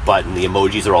dislike button. The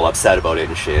emojis are all upset about it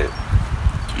and shit.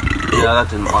 Yeah, that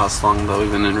didn't last long though,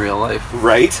 even in real life.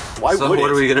 Right? Why So would what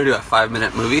it? are we gonna do? A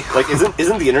 5-minute movie? Like,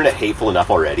 isn't the internet hateful enough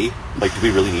already? Like, do we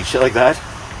really need shit like that?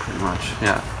 Pretty much.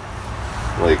 Yeah.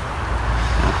 Like,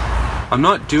 I'm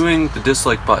not doing the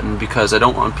dislike button because I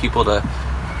don't want people to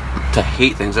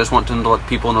hate things. I just want them to let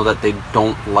people know that they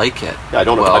don't like it. I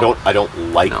don't. Well, I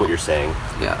don't like no. what you're saying.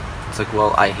 Yeah. It's like,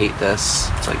 well, I hate this.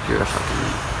 It's like you're a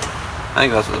fucking. I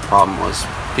think that's what the problem was.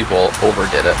 People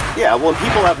overdid it. Yeah, well,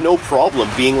 people have no problem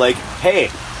being like, hey,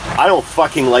 I don't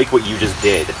fucking like what you just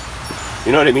did.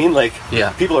 You know what I mean? Like, Yeah.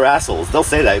 people are assholes. They'll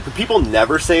say that. But people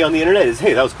never say on the internet is,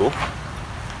 hey, that was cool.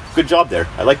 Good job there.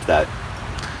 I liked that.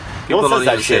 People no one don't says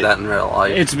that even say shit. that in real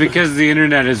life. It's because the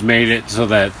internet has made it so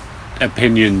that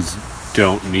opinions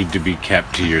don't need to be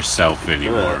kept to yourself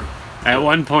anymore. At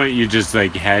one point, you just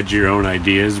like had your own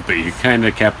ideas, but you kind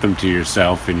of kept them to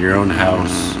yourself in your own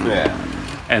house, Yeah.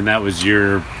 and that was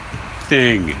your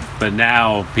thing. But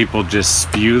now people just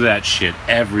spew that shit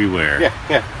everywhere.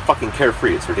 Yeah. Fucking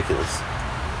carefree. It's ridiculous.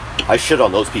 I shit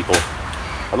on those people.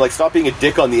 I'm like, stop being a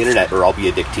dick on the internet or I'll be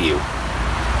a dick to you.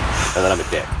 And then I'm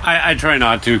a dick. I try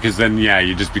not to, because then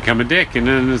you just become a dick, and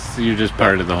then you're just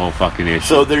part of the whole fucking issue.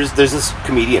 So there's this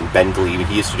comedian, Ben Gleave.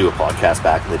 He used to do a podcast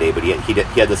back in the day, but he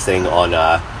had this thing on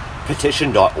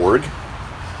petition.org.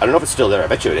 I don't know if it's still there. I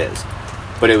bet you it is.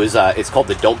 But it was it's called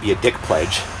the Don't Be a Dick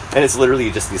Pledge. And it's literally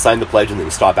just you sign the pledge and then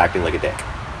you stop acting like a dick.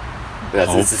 And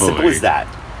it's as simple Hopefully. as that.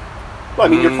 Well, I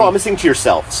mean, you're promising to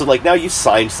yourself. So, like, now you've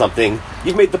signed something.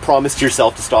 You've made the promise to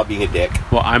yourself to stop being a dick.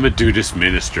 Well, I'm a Dudeist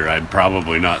minister. I'm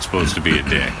probably not supposed to be a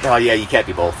dick, Oh, yeah, you can't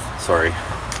be both. Sorry.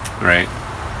 right?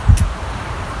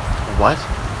 What?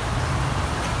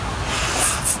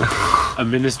 A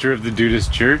minister of the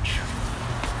Dudeist Church?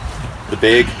 The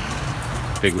Big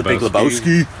Lebowski.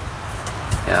 Lebowski.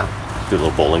 Yeah. Do a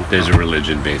little bowling. There's a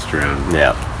religion based around.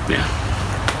 Yeah. Yeah.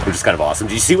 Which is kind of awesome.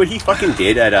 Did you see what he fucking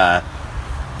did at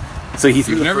so he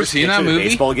threw You've the never first seen pitch that at a movie?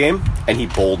 baseball game and he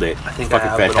bowled it. I think fucking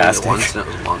I have, fantastic. but only once, and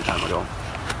it was a long time ago.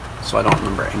 So I don't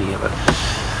remember any of it.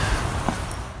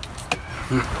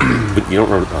 But you don't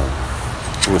remember.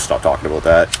 I'm gonna stop talking about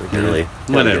that. I can't really can't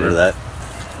Whatever. get into that.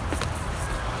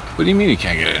 What do you mean you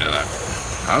can't get into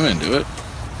that? I'm into it.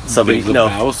 Somebody, Big no,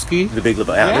 Lebowski? the Big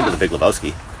Lebowski. Yeah, I'm into the Big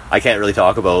Lebowski. I can't really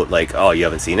talk about like, oh, you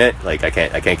haven't seen it. Like, I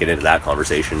can't get into that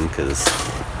conversation because,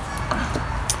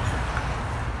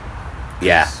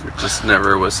 yeah, It just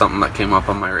never was something that came up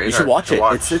on my radar. you should watch to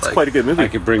it. It's like, quite a good movie. I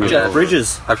could bring it Jeff over.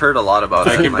 Bridges. I've heard a lot about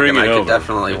it. I can bring and it I over. could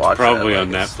definitely It's watch probably it.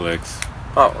 on Like, it's Netflix.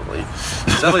 Probably. It's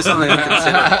definitely something I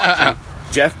consider watching.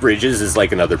 Jeff Bridges is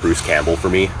like another Bruce Campbell for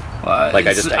me. Like,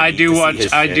 I I need do to see watch.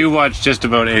 his I shit. do watch just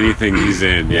about anything he's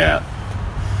in. Yeah.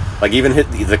 Like even hit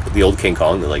the old King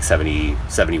Kong, the like 70,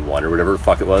 71 or whatever the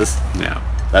fuck it was. Yeah.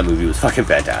 That movie was fucking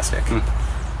fantastic.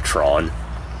 Hmm. Tron.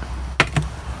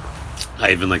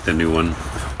 I even like the new one.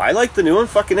 I like the new one,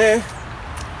 fucking A. I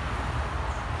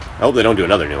hope they don't do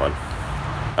another new one.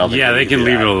 I don't think Yeah, they need to can do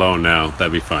leave that. it alone now.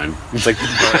 That'd be fine. It's like,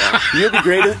 you know, it'd be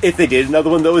great if they did another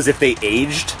one though, is if they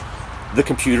aged the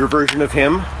computer version of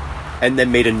him and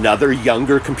then made another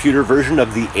younger computer version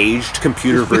of the aged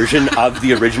computer version of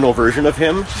the original version of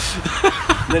him.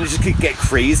 And then it just could get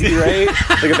crazy, right?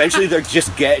 Like eventually they're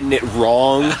just getting it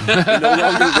wrong. They no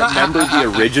longer remember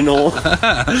the original.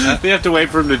 They have to wait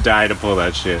for him to die to pull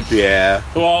that shit. Yeah.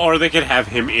 Well, or they could have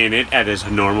him in it at his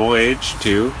normal age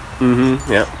too.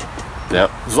 Yep.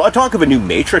 There's a lot of talk of a new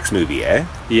Matrix movie, eh?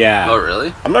 Yeah. Oh,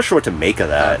 really? I'm not sure what to make of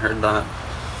I that. heard that.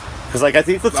 Because, like, I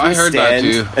think the I three heard that,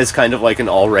 stand too. as kind of like an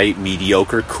alright,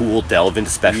 mediocre, cool delve into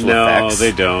special No, effects.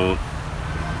 they don't.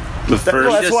 The Well, first,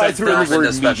 that's Just why I said threw in delve the word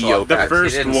into special mediocre. the effects. He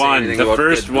first didn't say one, anything the about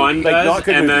first good one movies. Like, does, not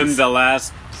good and then movies. the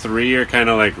last three are kind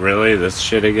of like, really, this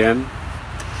shit again.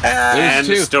 And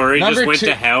the two. story just Number went two-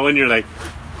 to hell, and you're like,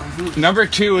 Number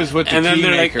 2 is what the and then key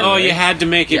they're like, maker, oh, right? you had to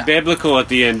make it Yeah. biblical at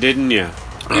the end, didn't you?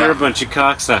 You're a bunch of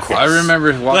cocksuckers. I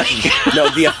remember watching. No,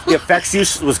 the effects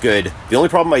use was good. The only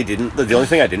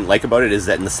thing I didn't like about it is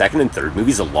that in the second and third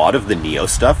movies, a lot of the Neo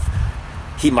stuff,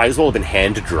 he might as well have been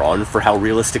hand drawn for how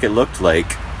realistic it looked.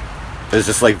 Like, it was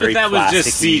just like very. But that was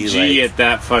just plasticky, CG like- at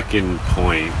that fucking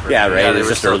point. Yeah, right. Yeah, it they was were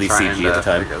just still early trying CG at the to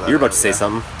time. figure that You were about out, to say yeah.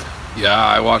 something. Yeah,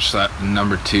 I watched that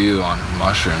number 2 on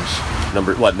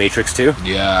mushrooms. Matrix 2?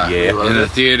 Yeah, Yeah. in the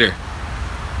theater.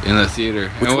 In the theater.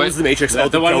 Which one was the Matrix? Is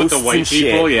that the one with the ghosts white and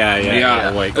people? shit. Yeah. Yeah.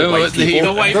 The white, Oh, White the-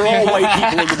 people. the white They're all white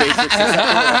people in the Matrix,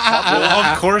 well,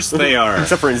 of course they are.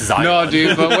 except for in Zion. No,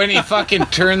 dude, but when he fucking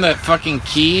turned that fucking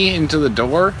key into the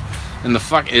door and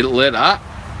it lit up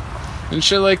and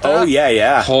shit like that. Oh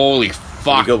yeah. Holy When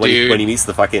fuck, you go- when dude. he meets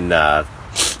the fucking.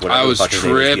 Whatever I the was fuck his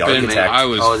name is, the tripping. architect. I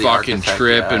was Oh, the fucking architect,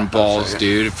 tripping yeah, balls, that's right.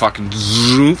 dude. Fucking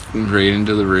zoom right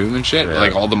into the room and shit. Yeah.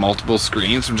 Like all the multiple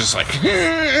screens. I'm just like,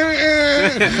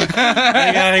 I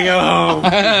gotta go home.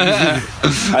 I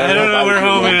don't know where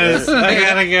home is. I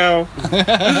gotta go.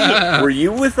 Were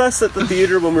you with us at the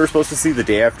theater when we were supposed to see The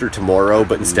Day After Tomorrow,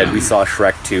 but instead we saw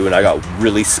Shrek 2 and I got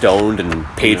really stoned and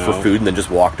paid for No. food and then just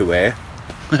walked away?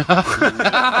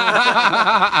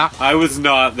 I was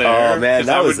not there. Oh, man, 'cause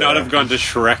that I would was not a- have gone to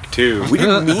Shrek 2. We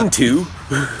didn't mean to.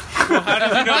 How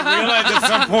did you not realize at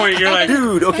some point you're like,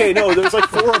 Dude, okay, no, there was like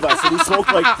 4 of us and we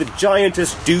smoked like the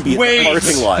giantest doobie Wait. in the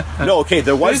parking lot. No, okay,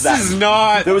 there was this that. is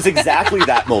not. There was exactly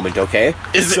that moment, okay?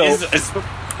 Is, so is,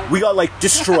 we got like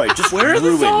destroyed, just Where are the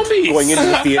ruined zombies? going into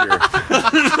the theater.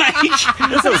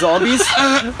 There's no zombies.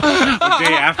 the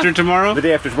day after tomorrow? The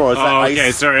Day After Tomorrow is that Oh, ice,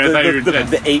 okay, sorry, I thought you were dead.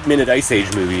 the 8-minute Ice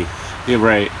Age movie. You're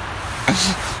right.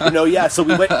 No, yeah. So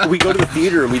we go to the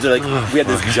theater and we had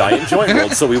this giant joint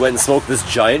rolled. So we went and smoked this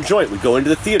giant joint. We go into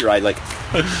the theater. I'm like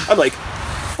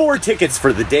 4 tickets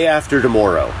for The Day After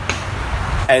Tomorrow,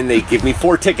 and they give me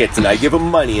 4 tickets, and I give them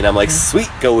money, and I'm like, sweet,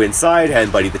 go inside,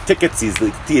 hand buddy the tickets. He's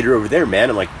the theater over there, man.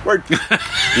 I'm like, word.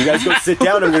 You guys go sit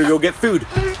down. I'm gonna go get food.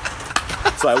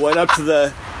 So I went up to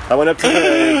the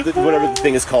whatever the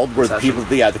thing is called, where the people,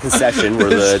 the concession, where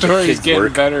the story's kids getting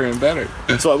work. better and better.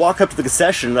 So I walk up to the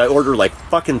concession and I order like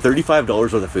fucking $35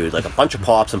 worth of food, like a bunch of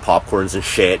pops and popcorns and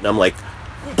shit, and I'm like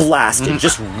blasted,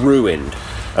 just ruined.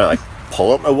 And I like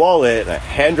pull up my wallet and I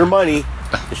hand her money,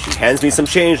 and she hands me some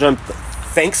change, and I'm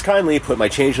thanks kindly, put my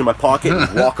change in my pocket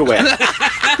and walk away.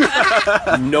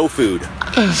 No food.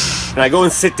 And I go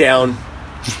and sit down.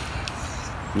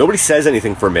 Nobody says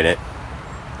anything for a minute.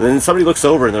 And then somebody looks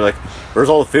over and they're like, "Where's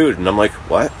all the food?" And I'm like,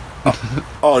 "What?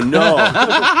 Oh no!"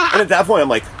 And at that point,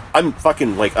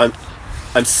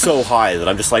 I'm so high that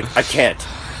I'm just like, I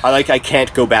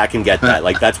can't go back and get that.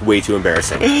 Like, that's way too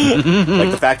embarrassing. Like,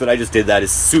 the fact that I just did that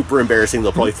is super embarrassing.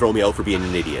 They'll probably throw me out for being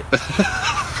an idiot.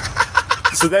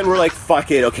 So then we're like, fuck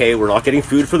it, okay, we're not getting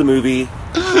food for the movie.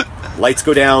 Lights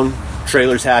go down,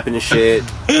 trailers happen and shit.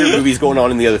 There are movies going on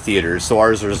in the other theaters, so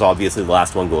ours is obviously the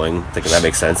last one going. Thinking that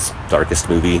makes sense. Darkest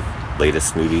movie,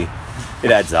 latest movie. It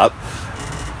adds up.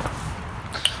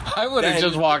 I would have Then-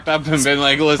 just walked up and been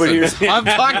like, But listen, here's- I'm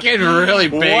fucking really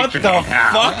big. What the right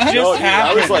now." fuck just No, dude,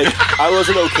 happened? I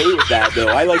wasn't okay with that though.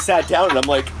 I like sat down and I'm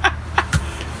like,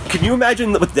 can you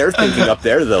imagine what they're thinking up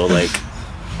there though? Like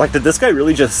did this guy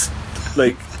really just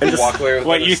like and just Walk away with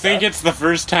What, other you think stuff. it's the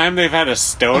first time they've had a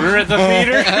stoner at the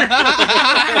theater?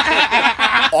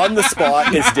 on the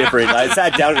spot is different. I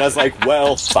sat down and I was like,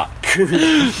 well, fuck. No,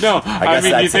 I guess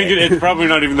mean, you that's think it. it's probably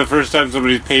not even the first time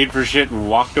somebody's paid for shit and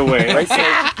walked away. Right?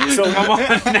 So Come on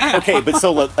now. okay, but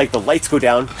so like the lights go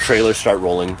down, trailers start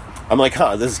rolling. I'm like,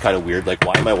 this is kind of weird. Like,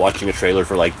 why am I watching a trailer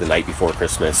for like the night before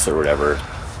Christmas or whatever?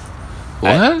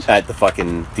 What? At the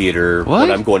fucking theater What?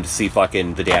 when I'm going to see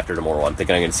fucking The Day After Tomorrow. I'm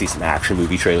thinking I'm going to see some action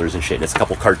movie trailers and shit, and it's a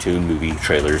couple cartoon movie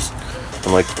trailers.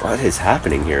 I'm like, what is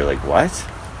happening here? Like, what?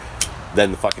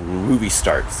 Then the fucking movie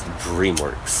starts.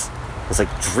 DreamWorks. I was like,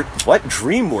 what?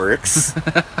 DreamWorks?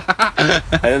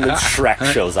 And then the Shrek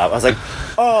shows up. I was like,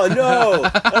 oh no!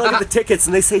 I look at the tickets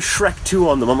and they say Shrek 2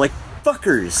 on them. I'm like,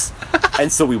 fuckers!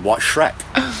 And so we watched Shrek.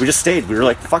 We just stayed. We were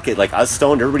like, fuck it. Like, I was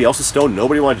stoned, everybody else was stoned.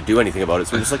 Nobody wanted to do anything about it.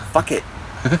 So we're just like, fuck it.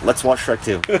 Let's watch Shrek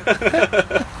 2.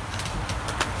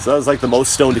 So that was like the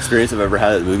most stoned experience I've ever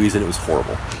had at the movies, and it was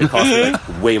horrible. It cost me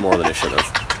like way more than it should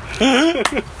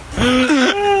have.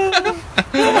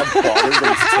 I bought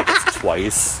those tickets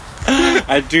twice.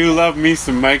 I do love me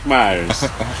some Mike Myers.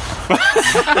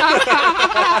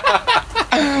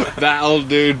 That'll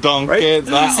do, dunk Right? it.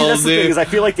 See, That'll that's the thing, do. is I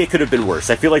feel like they could have been worse.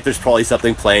 I feel like there's probably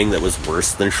something playing that was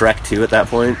worse than Shrek 2 at that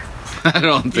point. I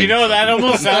don't think You know, that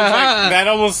almost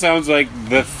sounds like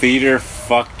the theater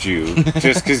fucked you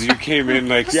just because you came in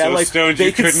like Yeah, so like, stoned they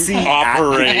you could couldn't see at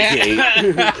operate.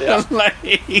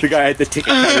 The guy at the ticket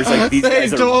counter's like, these They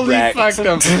guys are totally wrecked. fucked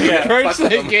him. First fucked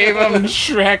they him. gave him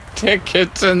Shrek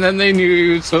tickets, and then they knew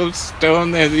he was so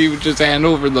stoned that he would just hand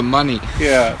over the money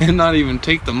Yeah. and not even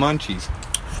take the munchies.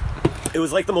 It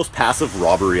was like the most passive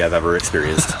robbery I've ever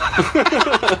experienced.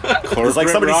 It was like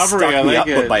somebody robbery, stuck I me like up,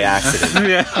 it. but by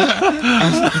accident.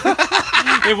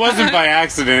 It wasn't by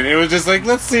accident. It was just like,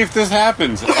 let's see if this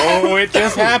happens. Oh, it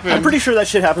just happened. I'm pretty sure that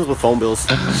shit happens with phone bills.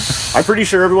 I'm pretty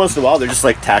sure every once in a while they're just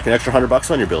like tack an extra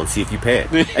 $100 on your bill and see if you pay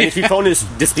it. And if your phone is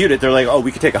disputed, they're like, oh,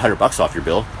 we could take $100 off your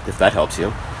bill if that helps you.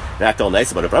 And act all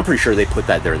nice about it. But I'm pretty sure they put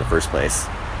that there in the first place.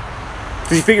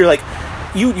 Because you figure like,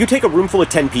 you take a room full of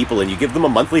 10 people and you give them a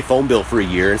monthly phone bill for a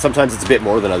year, and sometimes it's a bit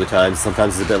more than other times,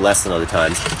 sometimes it's a bit less than other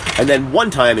times. And then one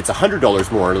time it's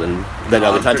 $100 more than other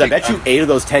I'm times. I pretty- bet you 8 of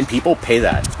those 10 people pay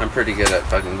that. I'm pretty good at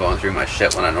fucking going through my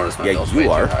shit when I notice my Yeah, bill's you way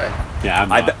are. too high. Yeah,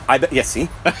 I'm I not. bet, yeah, see?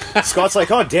 Scott's like,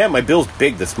 oh damn, my bill's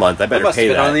big this month. I I better must have pay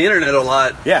been that. on the internet a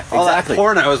lot. Yeah, All exactly. that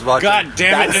porn I was watching. God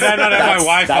damn it! Did I not have my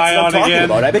Wi-Fi that's what I'm on talking again?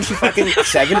 about. I bet you fucking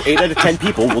 8 out of 10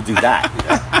 people will do that.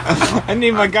 I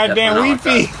need my goddamn definitely not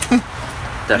Wi-Fi.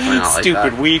 Definitely not like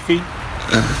Stupid that.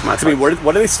 Wi-Fi. My I mean,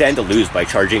 what do they stand to lose by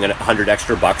charging $100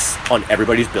 extra on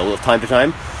everybody's bill time to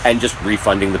time and just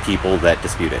refunding the people that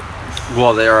dispute it?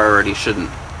 Well, they already shouldn't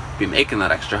be making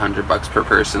that extra $100 per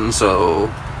person, so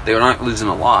they're not losing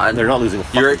a lot. They're not losing a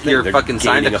fucking thing. You're They're fucking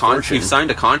signed gaining a a contract. fortune. You've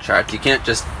signed a contract. You can't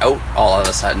just out all of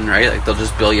a sudden, right? Like they'll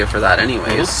just bill you for that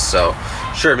anyways. So,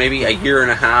 sure, maybe a year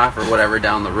and a half or whatever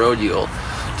down the road you'll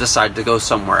decide to go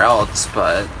somewhere else.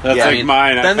 But That's Yeah, like I mean,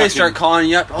 mine. I then they fucking- start calling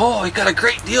you up. Oh, we got a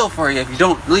great deal for you if you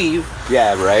don't leave.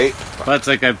 Yeah, right? Well, it's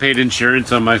like I paid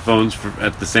insurance on my phones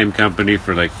at the same company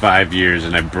for like 5 years,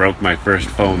 and I broke my first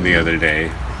phone the other day,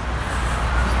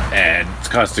 and it's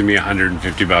costing me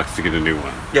 $150 to get a new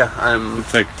one. Yeah,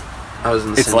 It's like, I was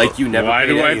in the It's same like boat. you never why paid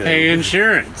do I anything. pay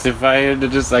insurance if I had to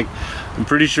just like? I'm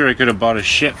pretty sure I could have bought a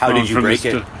shit How phone did you from break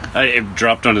the it? It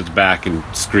dropped on its back and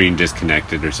screen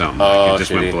disconnected or something. Oh, Like, it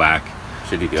just shitty. went black.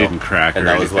 Shitty deal. Didn't crack And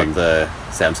or that was anything. what the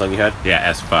Samsung you had? Yeah,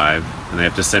 S5, and they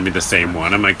have to send me the same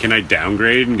one. I'm like, can I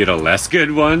downgrade and get a less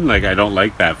good one? Like, I don't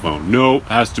like that phone. Nope,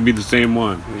 has to be the same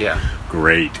one. Yeah.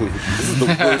 Great. This is the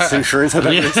worst insurance I've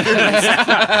ever experienced.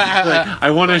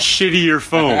 I want a shittier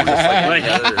phone. Like,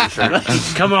 The other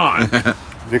insurance. come on.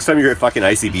 Next time you're at fucking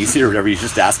ICBC or whatever, you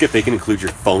just ask if they can include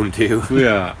your phone too.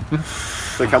 Yeah.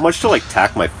 Like, how much to like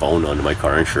tack my phone onto my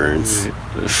car insurance?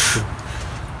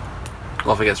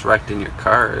 Well, if it gets wrecked in your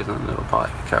car, then it'll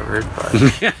probably be covered.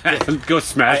 But Go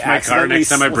smash I my car next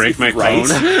time I break my right?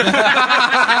 phone.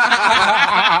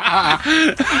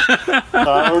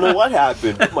 I don't know what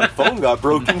happened, but my phone got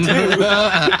broken too.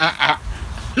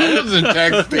 I wasn't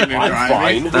texting and I'm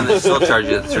driving. fine. then they still charge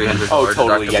you the $300 Oh,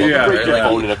 totally. Yeah, deductible. you Yeah, break your yeah.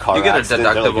 phone in a car You get a accident,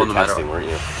 they're like, deductible you're no matter- texting, weren't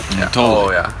you? Yeah. Totally.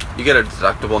 Oh yeah, you get a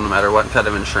deductible no matter what kind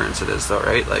of insurance it is, though,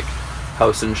 right? Like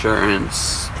house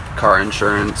insurance, car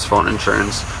insurance, phone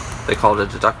insurance. They call it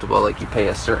a deductible. Like you pay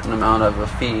a certain amount of a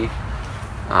fee,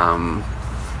 and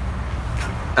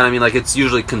I mean, like it's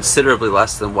usually considerably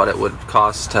less than what it would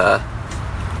cost to.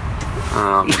 No,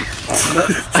 I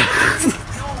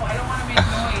don't want to make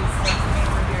noise like the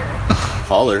neighbor here.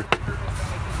 Holler.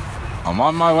 I'm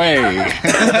on my way.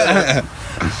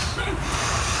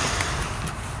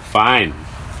 Fine. I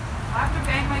have to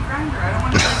bang my grinder. I don't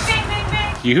want to be like bang, bang,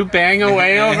 bang. You bang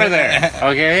away over there,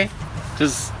 okay?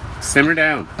 Just simmer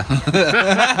down.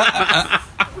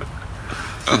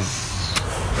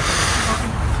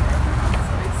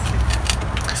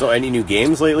 So, any new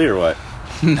games lately or what?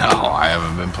 No, I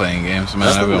haven't been playing games, man.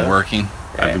 I've been working.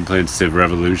 I've been playing Civ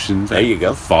Revolutions. There you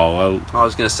go. Fallout. I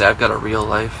was gonna say I've got a real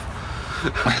life. See,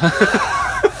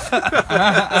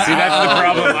 that's the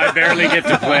problem. I barely get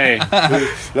to play.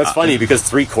 That's funny because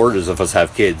 3/4 of us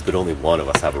have kids, but only one of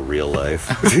us have a real life.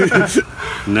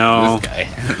 No, This guy.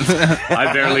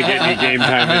 I barely get any game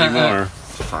time anymore.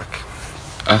 Fuck.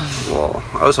 Well,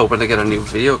 I was hoping to get a new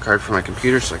video card for my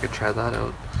computer so I could try that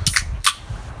out.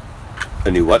 A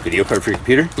new what? Video card for your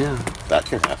computer? Yeah. That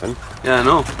can happen. Yeah, I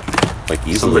know. Like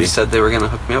easily. Somebody said they were gonna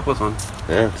hook me up with one.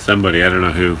 Yeah, Somebody, I don't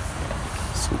know who.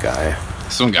 some guy.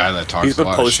 Some guy that talks He's a been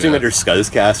lot posting of under shit.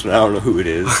 Scuzzcast, and I don't know who it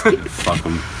is. Fuck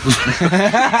them.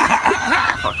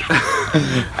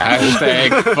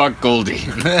 Hashtag fuck Goldie.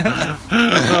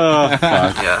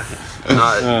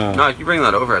 Yeah. No, if you bring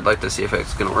that over, I'd like to see if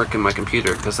it's gonna work in my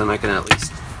computer, because then I can at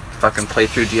least fucking play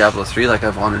through Diablo 3 like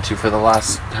I've wanted to for the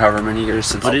last however many years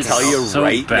since. I'll it tell came you out. so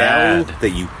right bad. now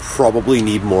that you probably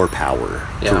need more power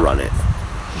Yeah. to run it.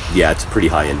 Yeah, it's a pretty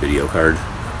high-end video card.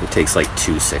 It takes like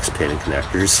 2 6-pin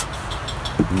connectors.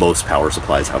 Most power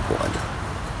supplies have one.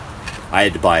 I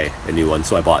had to buy a new one,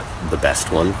 so I bought the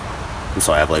best one. And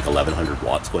so I have like 1100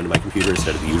 watts going to my computer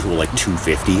instead of the usual like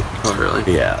 250. Oh,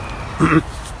 really? Yeah.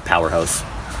 Powerhouse.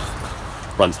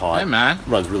 Runs hot. Hey, man.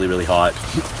 Runs really, really hot.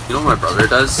 You know what my brother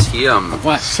does? He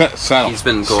Settle. he's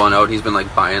been going out. He's been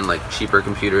like buying like cheaper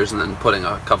computers and then putting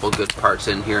a couple good parts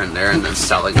in here and there and then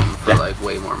selling them for like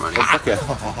way more money. Okay.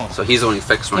 So he's the one who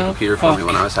fixed my computer for me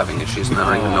when I was having issues, and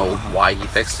I don't even know why he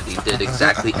fixed it. He did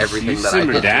exactly everything that I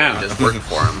simmer did. down. It just worked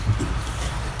for him.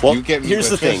 Well, You get me here's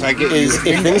the with this, thing: I get you is with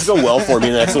if things go well for me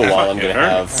in the next little while, I'm going to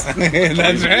have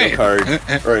That's new right. card,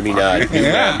 or I mean,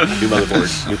 new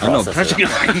motherboard, new I know,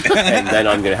 processor, and then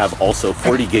I'm going to have also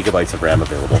 40 gigabytes of RAM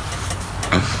available,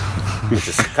 which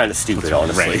is kind of stupid,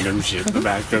 honestly. Random shit in the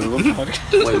background of the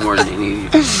podcast. Way more than you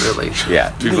need, really.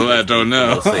 Yeah. People that don't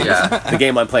know. Yeah. The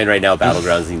game I'm playing right now,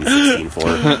 Battlegrounds, needs 16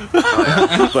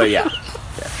 for. But yeah.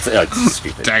 It's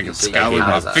stupid. Dang it, scowling my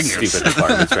How's that? fingers. Stupid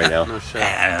requirements right now. No shit.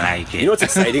 I like You it. know what's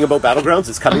exciting about Battlegrounds?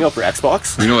 It's coming out for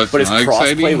Xbox. You know what's but it's not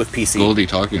cross-play exciting? with PC. Goldie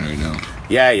talking right now.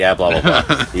 Yeah, blah, blah,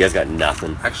 blah. You guys got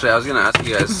nothing. Actually, I was gonna ask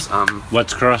you guys.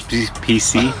 What's cross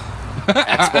PC?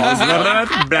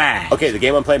 Xbox. Blah. Okay, the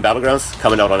game I'm playing, Battlegrounds,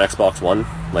 coming out on Xbox One,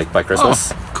 like by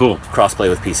Christmas. Cool. Cross-play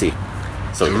with PC.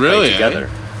 So we can Really, play together.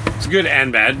 It's good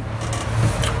and bad.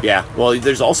 Yeah, well,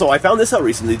 there's also, I found this out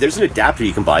recently, there's an adapter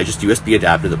you can buy, just USB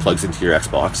adapter that plugs into your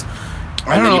Xbox.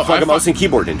 I And don't then you know. plug a mouse and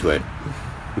keyboard into it.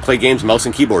 You play games mouse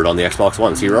and keyboard on the Xbox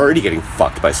One, so you're already getting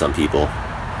fucked by some people.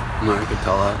 No, I could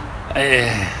tell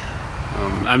that.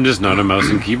 I'm just not a mouse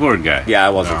and keyboard guy. Yeah,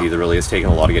 I wasn't either, really. It's taken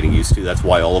a lot of getting used to. That's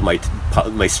why all of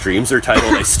my streams are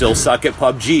titled I Still Suck at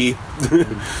PUBG.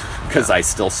 Because I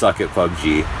still suck at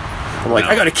PUBG. I'm like, No.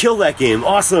 I gotta kill that game.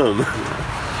 Awesome.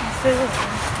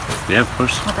 Yeah, of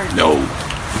course. No.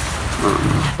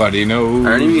 Buddy, no.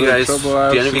 Are any of you guys? Do Trouble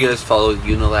I've any of you seen. guys follow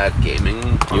Unilad Gaming?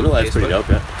 on Unilad's pretty Facebook? dope,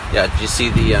 yeah. Yeah. Did you see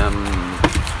the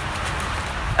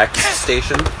X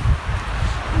Station?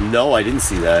 No, I didn't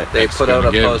see that. They It's put out gonna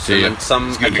a give it post to and you. then some.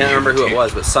 It's I gonna can't give remember it who to it you.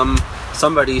 was, but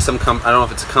somebody, I don't know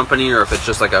if it's a company or if it's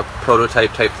just like a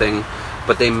prototype type thing,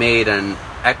 but they made an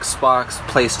Xbox,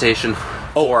 PlayStation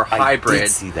 4 I hybrid. did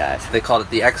see that. They called it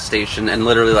the X Station, and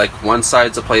literally like one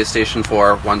side's a PlayStation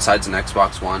 4, one side's an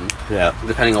Xbox One. Yeah.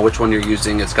 Depending on which one you're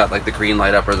using, it's got like the green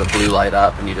light up or the blue light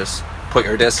up, and you just put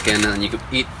your disc in, and then you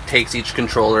can takes each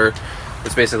controller.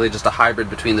 It's basically just a hybrid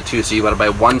between the two, so you got to buy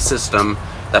one system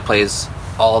that plays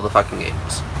all the fucking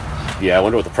games. Yeah, I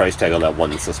wonder what the price tag on that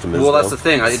one system is. Well, that's though. the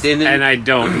thing. I didn't. And I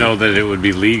don't know that it would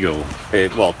be legal.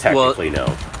 Well, technically, no.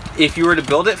 If you were to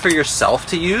build it for yourself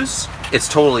to use, it's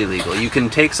totally legal. You can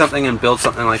take something and build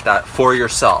something like that for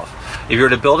yourself. If you were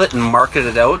to build it and market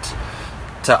it out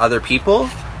to other people,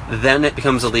 then it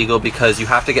becomes illegal because you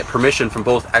have to get permission from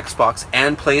both Xbox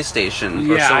and PlayStation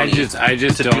or Yeah, Sony I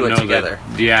just to don't do it know together.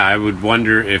 that. Yeah, I would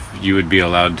wonder if you would be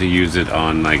allowed to use it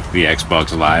on like the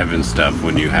Xbox Live and stuff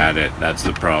when you had it. That's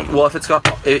the problem. Well,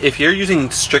 if you're using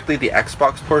strictly the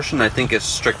Xbox portion, I think it's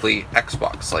strictly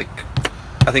Xbox. Like,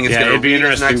 I think it's Yeah, gonna it'd be read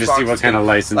as an interesting to see Xbox. what It's kind of gonna-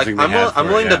 licensing like, they have I'm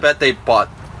for willing it, to yeah. bet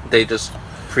they just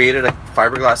created a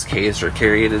fiberglass case or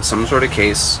created some sort of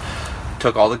case,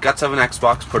 took all the guts of an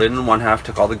Xbox, put it in one half,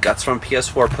 took all the guts from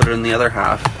PS4, put it in the other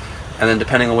half, and then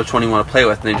depending on which one you want to play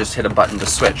with, then just hit a button to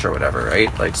switch or whatever, right?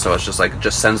 Like, so it's just like, it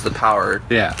just sends the power,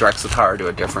 Yeah. directs the power to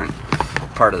a different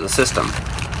part of the system.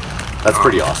 That's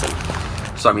pretty awesome.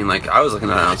 So I mean, like, I was looking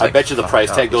at it, and I was I like, bet you the fuck, price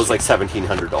that tag was- goes like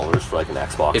 $1,700 for like an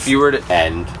Xbox. If you were to-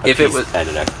 and a if it PC was- and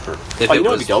an X. if you it know was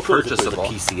what'd be dope though, is if purchasable.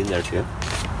 there's a PC in there too.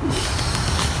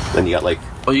 Then you got like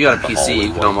Well, you got a the PC, you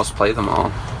all-in could one. almost play them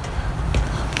all.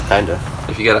 kinda.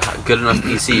 If you get a good enough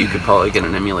PC, you could probably get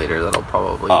an emulator that'll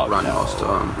probably run most of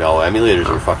them. No, emulators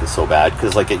are fucking so bad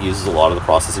because like it uses a lot of the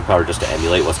processing power just to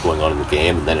emulate what's going on in the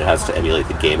game, and then it has to emulate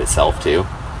the game itself too.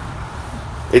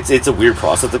 It's a weird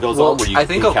process that goes on where you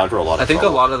encounter a lot of I think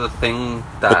trouble. a lot of the thing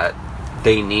that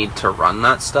they need to run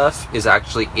that stuff is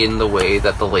actually in the way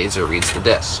that the laser reads the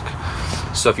disc.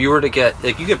 So if you were to get,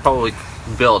 like, you could probably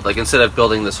build, like, instead of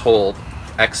building this whole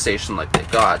X station like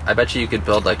they've got, I bet you could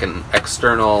build like an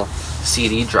external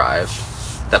CD drive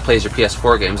that plays your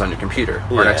PS4 games on your computer,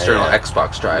 or an Yeah, external yeah.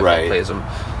 Xbox drive Right. that plays them.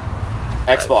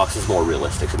 Xbox is more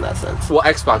realistic in that sense. Well,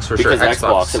 Xbox for Because sure.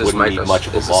 Xbox, it is wouldn't need much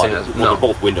of a is the same mod. as, Well, no. they're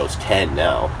both Windows 10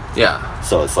 now, Yeah.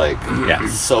 so it's like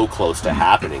so close to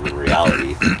happening in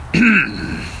reality.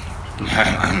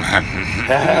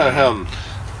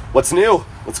 What's new?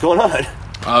 What's going on?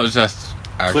 I was just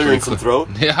actually Clearing some throat?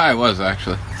 Yeah, I was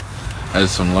actually. I had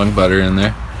some lung butter in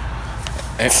there.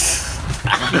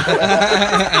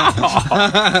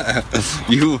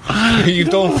 You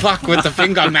don't fuck with the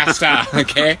finger master,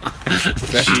 okay?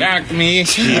 Attack me.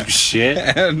 Cheap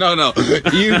shit. No,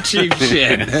 you cheap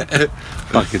shit.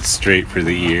 Fuck it straight for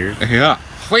the ear. Yeah.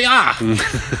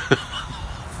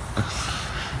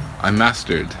 I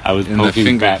mastered. I was in the poking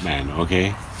finger, Batman,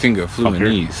 okay? finger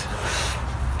fluminese.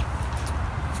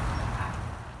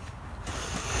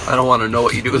 I don't want to know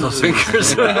what you do with those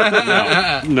fingers.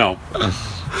 No.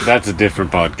 That's a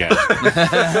different podcast.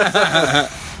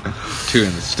 2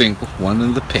 in the stink, 1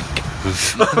 in the pink.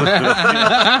 That's the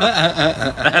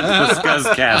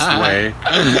Scuzzcast way.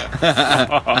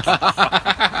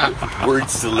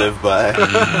 Words to live by.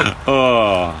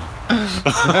 Oh.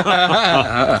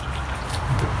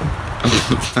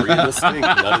 3 in the stink,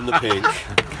 none in the pink.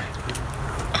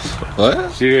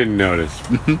 What? She didn't notice.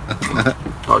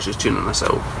 Oh, she's tuning us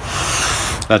out.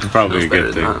 That's probably a Knows better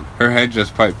good than thing. Her head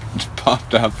just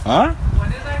popped up. Huh?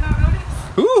 What did I not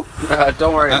notice? Ooh. that.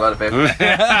 Don't worry about it, babe.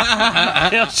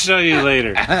 I'll show you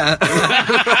later.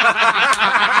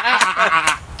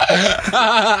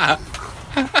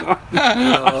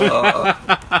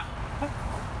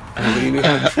 Nobody knew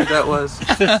how true that was.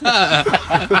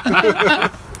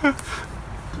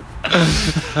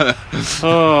 Oh, This is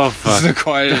fuck. the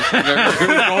quietest I've ever heard.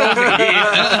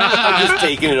 I'm just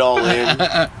taking it all in.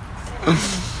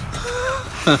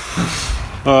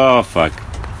 Oh, fuck.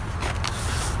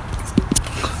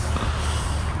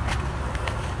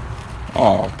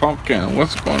 Oh, pumpkin,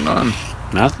 what's going on?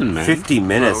 Nothing, man. 50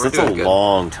 minutes, we're that's a doing good.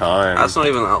 long time. That's not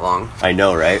even that long. I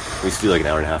know, right? We used to do like an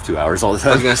hour and a half, 2 hours all the I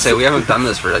was time. gonna say we haven't done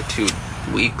this for like 2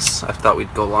 weeks. I thought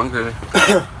we'd go longer.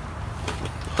 I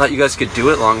thought you guys could do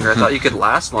it longer. I thought you could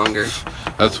last longer.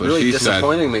 That's what Really she said.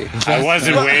 disappointing me. I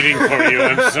wasn't waiting for you.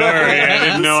 I'm sorry. I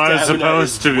didn't know I was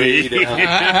supposed to Way be.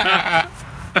 down.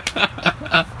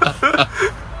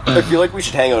 I feel like we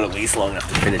should hang out at least long enough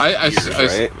to finish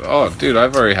right? Oh, dude,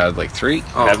 I've already had like 3.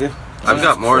 Oh, Have you? I've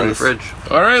got more in the Christ.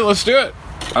 fridge. All right, let's do it.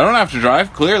 I don't have to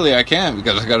drive. Clearly, I can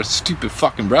because I got a stupid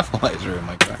fucking breathalyzer in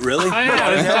my car. Really? Oh, yeah,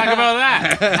 let's talk about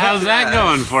that. How's that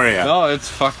going for you? No, it's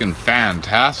fucking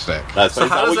fantastic. That's So is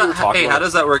that how does what you were that? talking Hey, how about?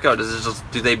 does that work out? Does it just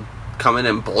do they come in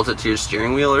and bolt it to your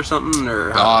steering wheel or something, or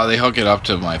how? They hook it up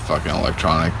to my fucking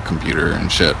electronic computer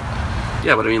and shit.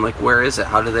 Yeah, but I mean, like, where is it?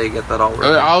 How do they get that all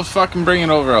working? I'll fucking bring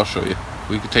it over. I'll show you.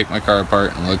 We could take my car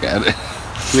apart and look at it.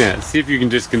 Yeah, see if you can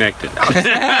disconnect it. So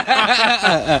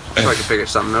I can figure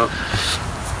something out.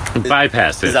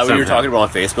 Bypass it. Is that what you were somehow. talking about on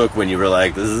Facebook when you were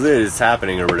like, this is it, it's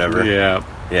happening or whatever? Yeah.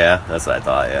 Yeah, that's what I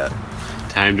thought, yeah.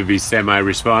 Time to be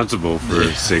semi-responsible for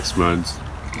 6 months.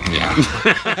 Yeah.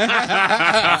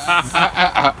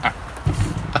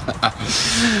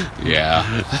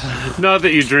 Yeah. Not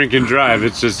that you drink and drive,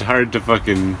 it's just hard to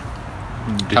fucking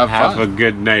Have have fun. a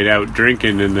good night out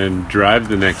drinking and then drive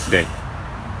the next day.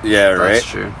 Yeah, right? That's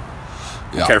true.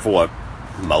 Yeah. Careful what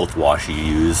mouthwash you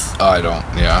use. I don't.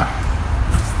 Yeah.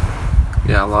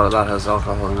 Yeah, a lot of that has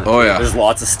alcohol in it. Oh yeah. There's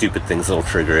lots of stupid things that'll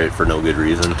trigger it for no good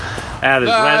reason. There's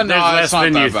less, No, there's less it's not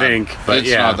than that you bad. think, but it's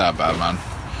yeah. not that bad, man.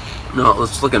 No,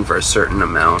 it's looking for a certain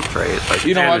amount, right? Like,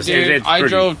 You know Yeah, what, dude? it's I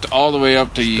pretty drove all the way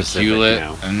up to specific Hewlett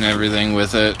now. and everything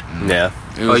with it. and Yeah.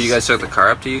 it oh, was- you guys took the car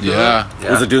up to you? Yeah.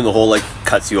 Was it doing the whole like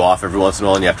cuts you off every once in a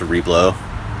while and you have to reblow?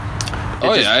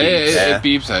 Oh just yeah, it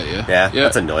beeps. beeps at you. Yeah,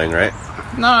 that's annoying, right?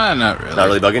 No, not really. Not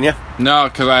really bugging you? No,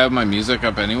 because I have my music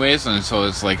up anyways, and so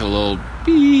it's like a little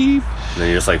beep. And then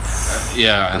you're just like,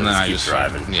 Yeah, and then Let's I keep just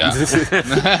driving. Yeah.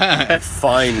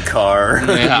 fine car.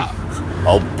 Yeah.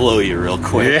 I'll blow you real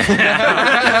quick.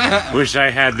 Wish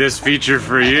I had this feature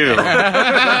for you.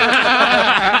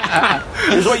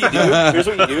 Here's what you do. Here's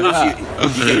what you do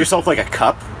is you get yourself like a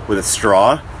cup with a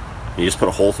straw. You just put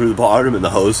a hole through the bottom and the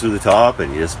hose through the top,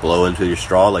 and you just blow into your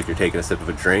straw like you're taking a sip of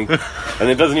a drink. And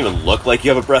it doesn't even look like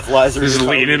you have a breathalyzer. Just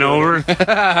leaning over. Well,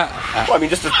 I mean,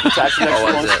 just attach an extra Oh,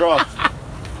 long is it? straw.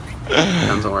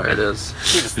 Depends on where it is.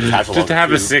 You just attach a Just to long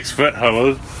have a tube. 6-foot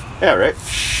hose. Yeah, right.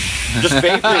 Just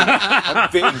vaping. I'm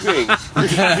vaping.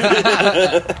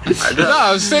 No,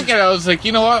 I was thinking, I was like,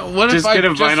 you know what? What Just if get I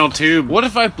a vinyl tube. What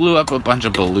if I blew up a bunch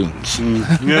of balloons?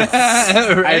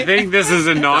 I think this is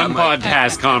a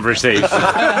non-podcast conversation.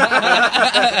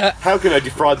 How can I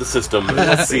defraud the system?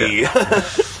 Let's see.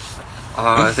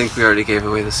 I think we already gave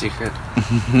away the secret.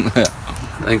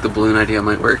 I think the balloon idea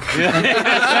might work.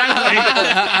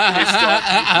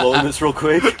 Blowing this real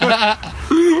quick.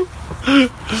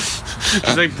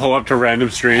 Just like pull up to random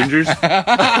strangers. Give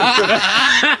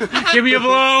me a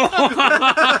blow.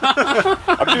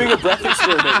 I'm doing a breath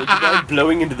experiment. Would you mind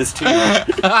blowing into this tube?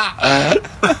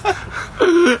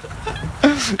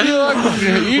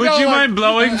 You Would don't you look, mind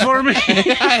blowing for me?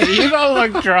 You don't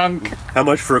look drunk. How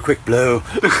much for a quick blow?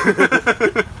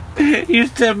 Here's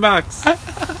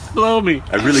 $10. Blow me.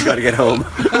 I really got to get home.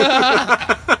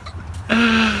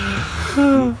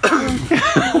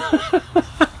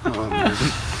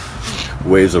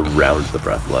 Waves around the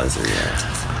breathalyzer, yeah.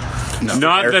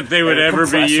 Not that they would air ever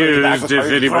be compressor in the back used of if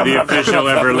the anybody car. official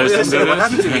ever listens to What this.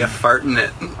 happens if you fart in it?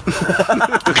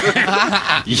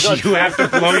 You have to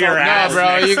blow your No, ass. bro,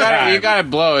 next you time. gotta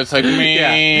blow. It's like me.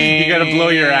 Yeah, you gotta blow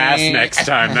your ass next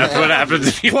time. That's what happens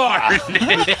if you fart.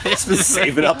 It's been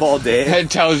saving up all day. It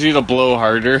tells you to blow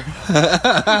harder.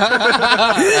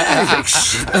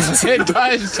 It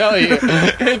does tell you.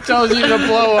 It tells you to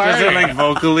blow Does it harder. like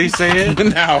vocally say it?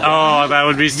 No. Oh, that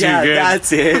would be too Yeah, good.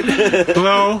 that's it.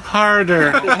 Blow harder.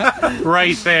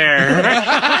 Right there.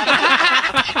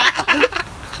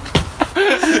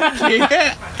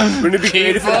 Wouldn't it be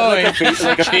great if it had like a face,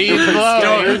 like a Keep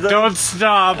blowing. Don't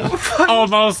stop.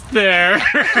 Almost there.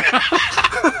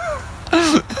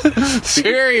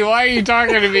 Siri, why are you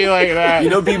talking to me like that? You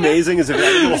know, what'd be amazing is if it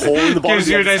had a little hole in the bottom. Gives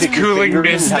you a have to nice stick your cooling finger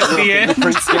in mist and have at a the little end.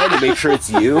 fingerprint scan to make sure it's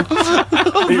you.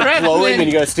 And you're blowing, and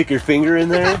you gotta stick your finger in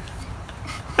there.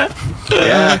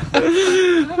 Yeah.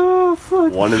 Oh,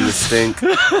 fuck. One in the stink. Two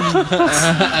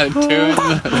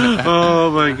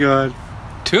Oh, my God.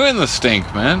 in the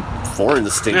stink, man. 4 in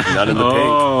the stink, none in the pink.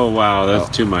 Oh, wow. That's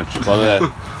too much.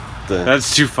 Well, the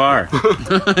That's too far.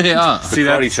 Yeah. See,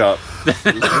 karate that? chop.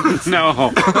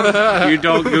 No. You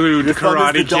don't do Your thumb is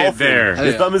Karate the Kid dolphin. there.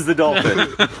 Your thumb is the dolphin.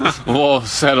 We'll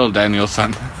settle,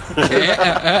 Danielson.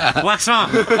 Wax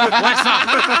on. Wax on.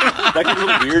 That got a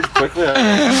little weird quickly.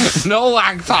 No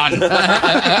wax on.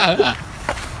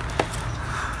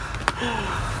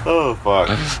 Oh, fuck.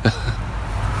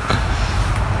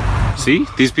 See?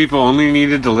 These people only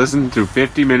needed to listen through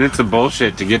 50 minutes of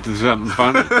bullshit to get to something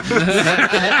funny.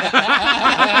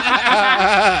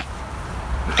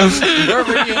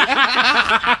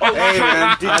 Hey,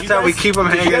 man, that's how we keep them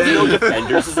Did you guys know hanging.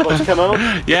 Defenders is about to come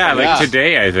out? Yeah, like Yeah.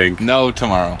 today, I think. No,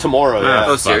 tomorrow. Tomorrow, yeah.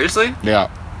 Oh, seriously? Yeah.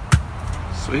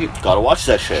 Sweet. Gotta watch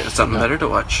that shit. There's something better to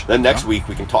watch. Then next week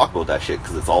we can talk about that shit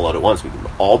because it's all out at once. We can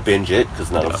all binge it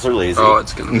because none of us are lazy. Oh,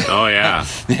 it's gonna. Oh, yeah.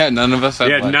 Yeah, none of us have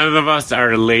Yeah, lunch. none of us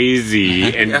are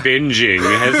lazy, and Yeah. binging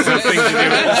has something to do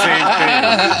with the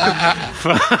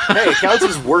same thing. Hey, it counts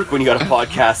as work when you got a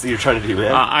podcast that you're trying to do,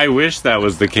 man. I wish that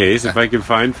was the case. If I could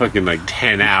find fucking like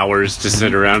 10 hours to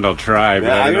sit around, I'll try. But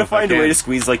Yeah, I don't I'm know gonna if I find a way can. to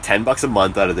squeeze like $10 a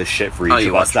month out of this shit for Oh, each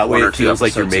you of us. watch That way one or it two feels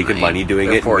like you're episodes a making night. money doing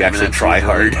They're it and we 40 actually minutes try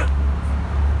usually. hard.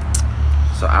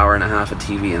 So hour and a half of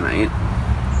TV a night.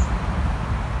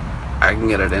 I can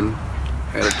get it in.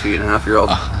 I got a 2.5-year-old.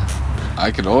 I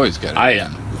could always get it.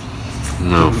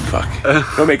 No, fuck.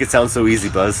 Don't make it sound so easy,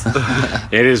 Buzz.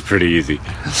 It is pretty easy.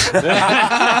 Oh,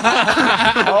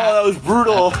 that was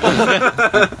brutal.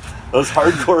 That was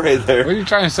hardcore right What there. are you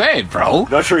trying to say, bro?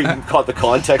 Not sure you caught the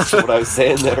context of what I was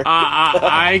saying there.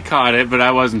 I caught it, but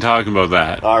I wasn't talking about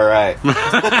that. All right.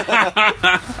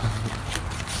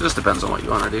 It just depends on what you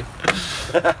want to do.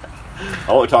 I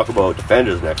want to talk about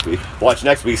Defenders next week. Watch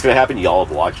next week's gonna happen. Y'all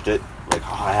have watched it. Like,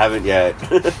 oh, I haven't yet.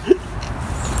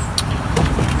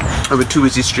 I've been too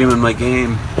busy streaming my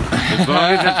game.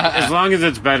 As long as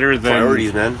it's better than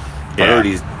Priorities, man. Yeah.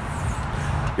 Priorities.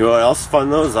 You know what else is fun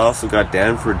though? Is I also got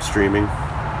Danford streaming.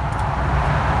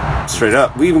 Straight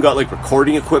up. We even got like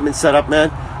recording equipment set up, man.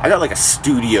 I got like a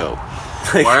studio.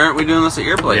 Like, Why aren't we doing this at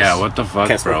your place? Yeah, what the fuck,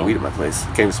 can't smoke bro? weed at my place.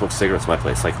 Can't even smoke cigarettes at my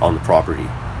place, like on the property.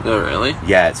 Oh, really?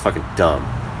 Yeah, it's fucking dumb.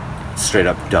 Straight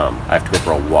up dumb. I have to go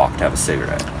for a walk to have a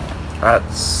cigarette.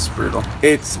 That's brutal.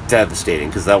 It's devastating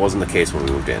because that wasn't the case when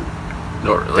we moved in.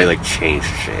 No, really. They like changed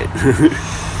shit.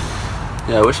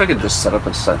 Yeah, I wish I could just set up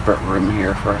a separate room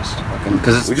here for us to fucking.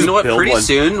 Because We you know just what? build Pretty one.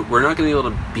 soon we're not gonna be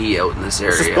able to be out in this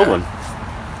area. Let's just build one.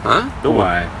 Huh? Build one.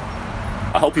 Why?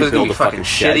 I hope you Because it's gonna build be a fucking fucking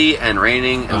shed. shitty and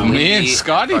raining. And Me and windy.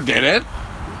 Scotty did it.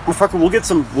 Well, fucker, we'll get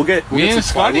some. We'll get Me and some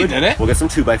Scotty plywood. did it. We'll get some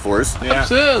 2x4s.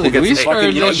 Absolutely. We'll get We some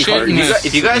started fucking that Yankee shit in cartons. this.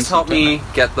 If you guys help me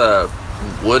get the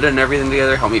wood and everything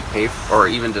together, help me pay or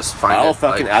even just find I'll it.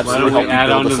 fucking like, Why absolutely don't help we you add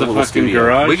build on us to a the little fucking studio.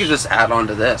 garage? We could just add on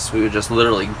to this. We would just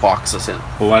literally box us in.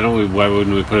 Well, why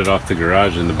wouldn't we put it off the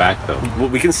garage in the back though? Well,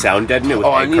 we can sound deaden it with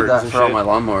Oh, I egg need curtains that and for all shit. my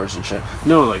lawnmowers and shit.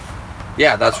 No, like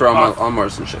Yeah, that's where all my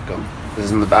lawnmowers and shit go.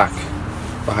 Is in the back,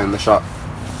 behind the shop.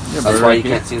 That's why you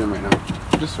can't see them right now.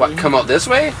 Just What? Come out this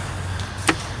way?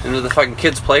 Into the fucking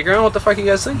kids' playground? What the fuck are you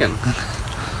guys thinking?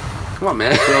 Come on,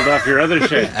 man. build off your other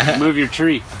shit. Move your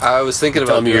tree. I was thinking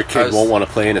about Tell me your I kid was- won't want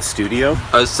to play in a studio.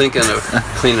 I was thinking of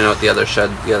cleaning out the other shed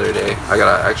the other day. I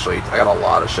got a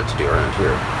lot of shit to do around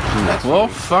here. Next Well,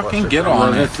 week. fucking Plus get your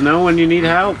on Let it. us know when you need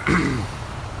help.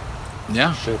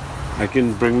 Yeah. Shit. I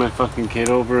can bring my fucking kid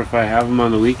over if I have him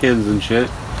on the weekends and shit.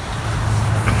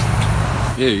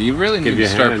 Yeah, you really need Give you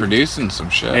to a start hand. producing some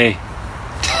shit. Hey,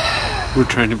 we're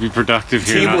trying to be productive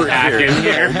here, not Teamwork hacking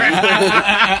here.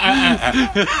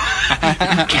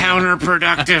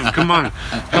 Counterproductive. Come on,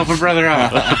 help a brother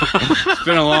out. It's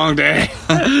been a long day.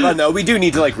 But no, we do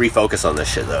need to like refocus on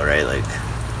this shit though, right? Like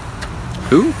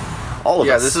Who? all of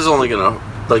Yeah, us. this is only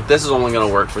gonna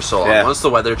work for so long. Yeah. Once the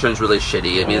weather turns really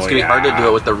shitty, I mean, it's Oh, gonna be hard to yeah. do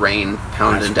it with the rain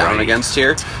pounding That's down right. against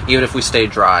here. Even if we stay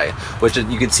dry, which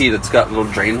you can see that's got little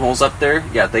drain holes up there.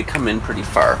 Yeah, they come in pretty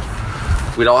far.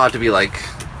 We'd all have to be like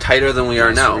tighter than we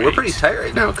are That's now. right. We're pretty tight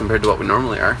right now compared to what we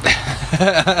normally are.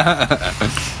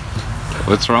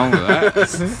 What's wrong with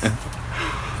that?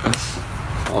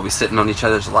 We'll be sitting on each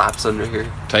other's laps under here.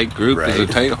 Tight group is a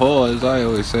Right. tight hole, as I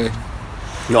always say.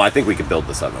 No, I think we can build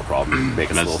this up, no problem.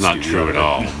 Make a That's little not studio true at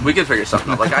out of all. We could figure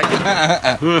something out. Like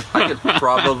I could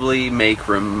probably make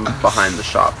room behind the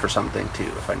shop for something too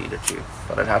if I needed to,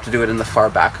 but I'd have to do it in the far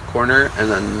back corner, and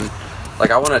then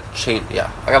like I want to change. Yeah,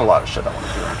 I got a lot of shit I want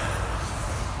to do.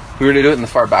 If we were to do it in the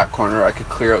far back corner, I could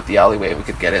clear out the alleyway. We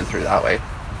could get in through that way.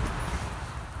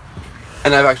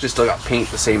 And I've actually still got paint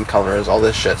the same color as all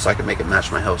this shit, so I could make it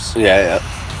match my house. it. Yeah.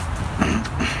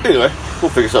 Anyway, we'll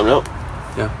figure something out.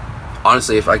 Yeah.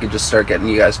 Honestly, if I could just start getting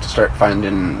you guys to start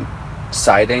finding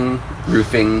siding,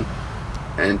 roofing,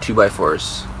 and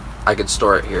 2x4s, I could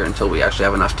store it here until we actually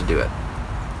have enough to do it.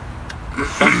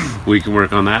 We can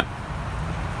work on that.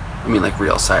 I mean, like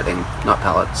real siding, not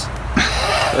pallets.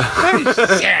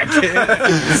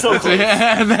 So close.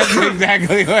 Yeah, that's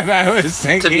exactly what I was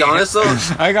thinking. To be honest, though,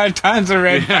 I got tons of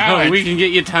red pallets. We can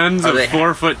get you tons Are of they-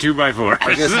 4-foot 2x4s.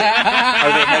 are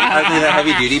they the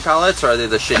heavy duty pallets or are they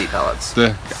the shitty pallets?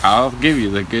 I'll give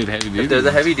you the good heavy duty. If they're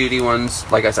the heavy duty ones,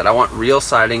 like I said, I want real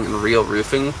siding and real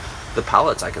roofing. The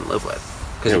pallets I can live with.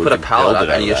 Because Yeah, you we put a can pallet build up it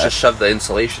out and of you that. just shove the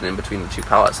insulation in between the two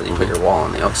pallets and you put your wall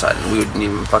on the outside. And we wouldn't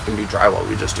even fucking do drywall,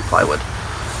 we'd just do plywood.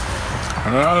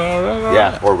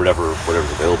 Yeah, or whatever's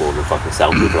available and then fucking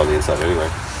soundproof it on the inside anyway.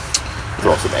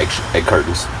 Throw some egg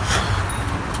cartons.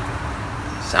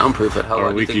 Soundproof it, how Or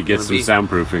long do we you think could get it's some gonna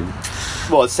soundproofing.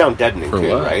 Well, it's sound deadening For too,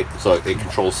 what? right? So it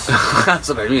controls. be? That's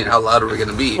what I mean, how loud are we going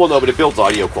to be? Well, no, but it builds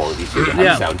audio quality too to have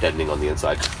Yeah. sound deadening on the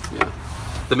inside. Yeah.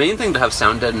 The main thing to have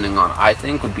sound deadening on, I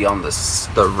think, would be on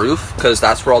the roof, because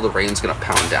that's where all the rain's gonna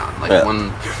pound down. Like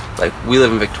Yeah. like we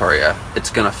live in Victoria, it's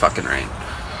gonna fucking rain.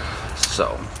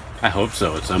 So I hope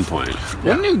so at some point.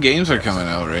 What new games are coming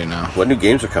out right now? What new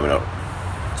games are coming out?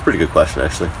 It's a pretty good question,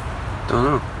 actually. don't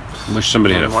know. Wish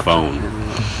somebody had a I'm watching phone.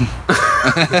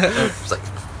 It's like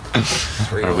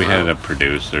Or we had a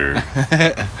producer.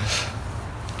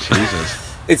 Jesus.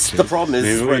 It's the problem is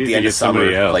Maybe we're we at need the to end get of summer.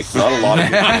 somebody else. Like not a lot of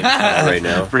new games out right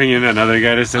now. Bring in another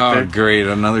guy to sit Oh, there. great.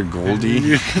 Another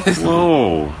Goldie.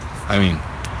 Whoa. I mean,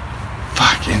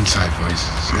 fuck, inside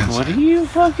voices. What are you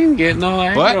fucking getting all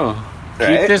What? aggro? Keep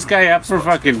Right? this guy up for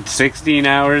fucking 16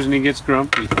 hours and he gets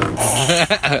grumpy.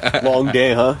 Long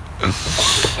day, huh?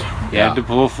 You had to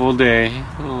pull a full day.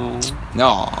 Oh,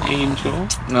 No. angel.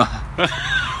 No.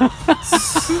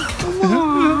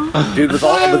 Dude, with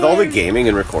all the gaming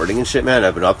and recording and shit, man,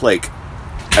 I've been up like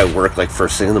at work like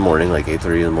first thing in the morning, like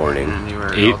 8:30 in the morning. And you were,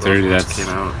 8:30, all those ones that's came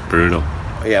out. brutal.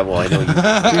 Yeah, well, I know you. but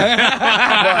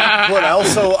I'm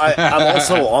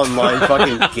also online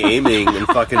fucking gaming and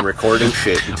fucking recording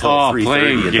shit until Oh, 3:30 playing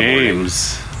in the morning.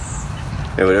 games.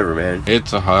 Yeah, whatever, man.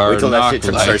 It's a hard Wait till that knock shit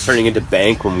life. starts turning into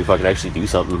bank when we fucking actually do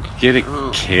something. Get a Oh.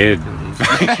 kid.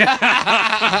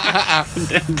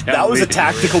 That was a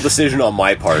tactical decision on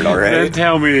my part, Don't alright?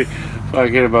 tell me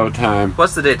fucking about time.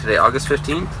 What's the date today? August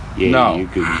 15th? Yeah, No. you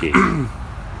good kid.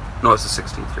 No, it's the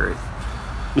 16th, you're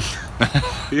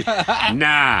right.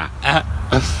 Nah.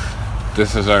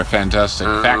 This is our fantastic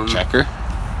fact checker.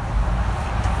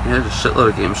 Yeah, there's a shitload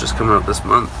of games just coming out this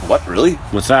month. What, really?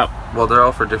 What's up? Well, they're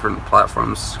all for different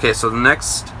platforms. Okay, so the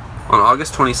next, on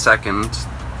August 22nd,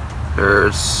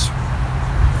 there's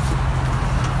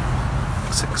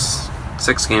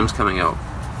six games coming out.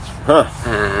 Huh.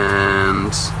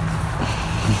 And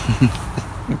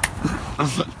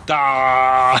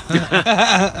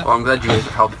well, I'm glad you guys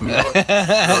are helping me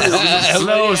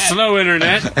out. Slow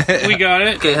internet. We got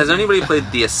it. Okay, has anybody played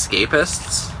The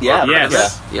Escapists? Yeah,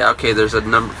 Yes. Yeah, okay, there's a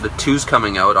number, the 2's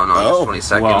coming out on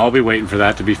August 22nd. Well, I'll be waiting for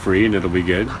that to be free and it'll be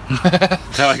good.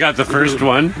 Until I got the first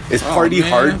one. Is Party man.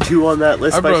 Hard 2 on that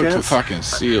list I by broke the chance? fucking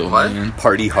seal, What? man.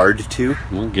 Party Hard 2?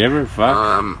 We'll give her a fuck.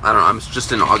 I don't know, I'm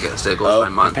just in August, it goes by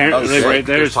month. Apparently shit. right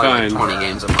there There's is probably fine. like 20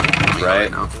 games a month coming out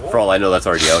Right. now. For all I know, that's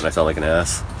already out and I sound like an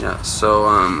ass. Yeah, so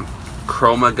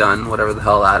Chroma Gun, whatever the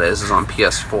hell that is on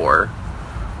PS4.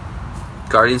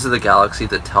 Guardians of the Galaxy: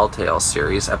 The Telltale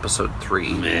Series Episode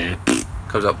 3 Meh.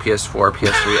 comes out PS4,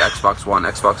 PS3, Xbox One,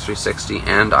 Xbox 360,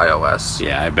 and iOS.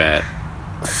 Yeah, I bet.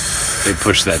 They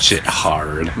push that shit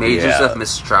hard. Mages Yeah. of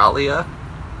Mistralia,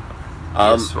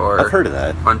 PS4. I've heard of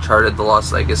that. Uncharted: The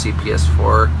Lost Legacy,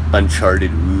 PS4.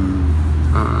 Uncharted. Woo.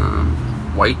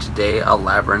 White Day: A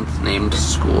Labyrinth Named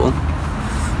School.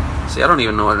 See, I don't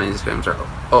even know what any of these games are.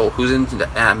 Oh, who's into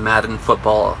Madden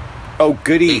Football Oh,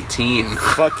 goody. 18?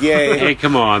 Fuck yay. Hey,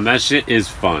 come on, that shit is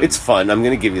fun. It's fun. I'm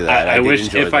going to give you that. I did wish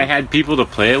enjoy if I them. had people to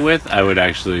play it with, I would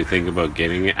actually think about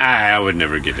getting it. I would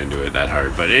never get into it that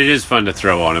hard, but it is fun to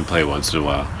throw on and play once in a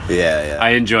while. Yeah.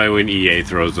 I enjoy when EA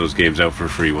throws those games out for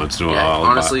free once in a Yeah, while.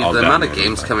 honestly, I'll the amount of download it,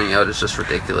 games but- coming out is just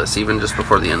ridiculous. Even just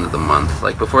before the end of the month.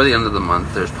 Like before the end of the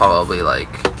month, there's probably like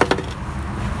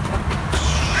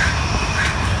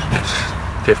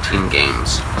 15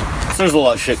 games. There's a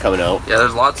lot of shit coming out. Yeah,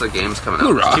 there's lots of games coming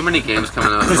out. There's too many games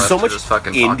coming out. for There's us so to much just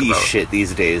fucking talk indie about. shit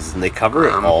these days, and they cover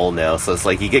it all now. So it's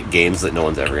like you get games that no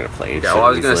one's ever going to play. Yeah, well, I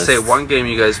was gonna say one game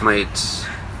you guys might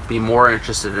be more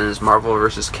interested in is Marvel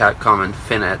vs. Capcom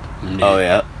Infinite. Oh,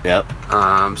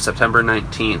 yeah. September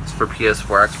 19th for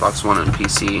PS4, Xbox One, and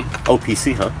PC. Oh,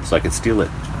 PC, huh? So I can steal it.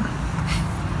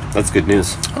 That's good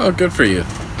news. Oh, good for you.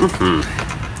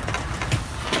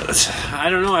 I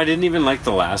don't know. I didn't even like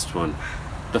the last one.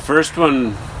 The first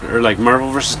one, or like Marvel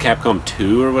vs. Capcom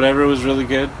 2 or whatever, was really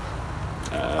good.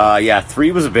 Yeah,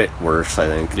 3 was a bit worse, I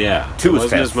think. Yeah, 2 it was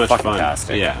wasn't as much fun.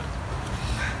 fantastic. Yeah,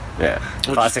 Yeah. which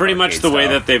is Classic pretty much arcade the way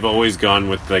style. that they've always gone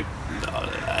with like,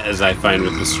 as I find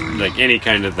with this, like any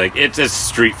kind of like it's a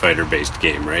Street Fighter based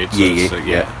game, right? So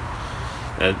Yeah,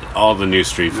 it's like, all the new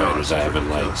Street Fighters I haven't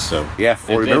liked. So Yeah,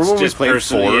 4. It- Remember it's when we just played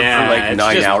personal- 4 yeah, for like it's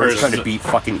 9 just hours trying to personal. beat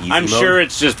fucking easy I'm mode? sure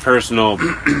it's just personal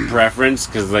preference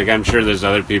because like I'm sure there's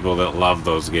other people that love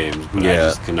those games, but I Yeah.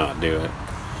 just cannot do it.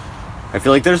 I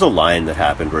feel like there's a line that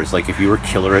happened where it's like if you were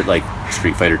killer at like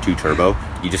Street Fighter 2 Turbo,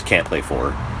 you just can't play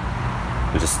 4.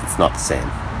 It's not the same.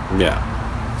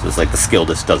 Yeah. So it's like the skill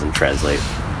just doesn't translate.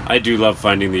 I do love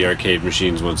finding the arcade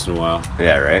machines once in a while.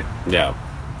 Yeah, right? Yeah.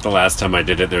 The last time I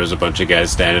did it, there was a bunch of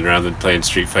guys standing around and playing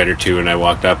Street Fighter 2, and I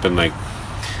walked up and like,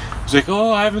 I was like,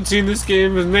 oh, I haven't seen this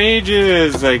game in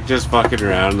ages. Like, just fucking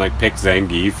around, like, picked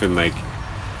Zangief and like,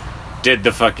 did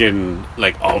the fucking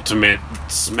like ultimate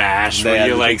smash They where had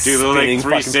you the like big do the like spinning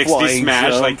fucking 360 flying smash,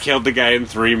 jump. like killed the guy in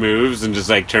 3 moves, and just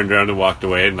like turned around and walked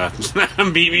away and left.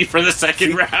 Beat me for the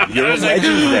second round. you're I was a like,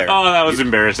 legend there. oh, that was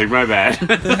embarrassing. My bad.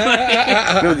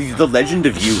 No, the legend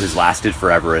of you has lasted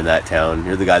forever in that town.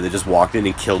 You're the guy that just walked in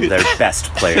and killed their best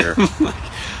player.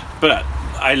 But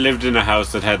I lived in a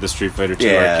house that had the Street Fighter 2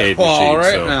 Yeah. arcade Well, machine, all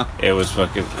right so now. it was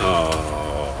fucking.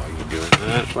 Oh, you doing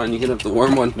that? Fine, you can have the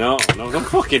warm one. No, don't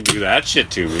fucking do that shit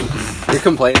to me. You're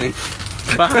complaining.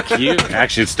 Fuck you.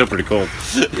 Actually, it's still pretty cold.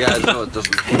 Yeah, no, it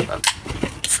doesn't.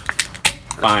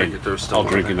 Fine. I'll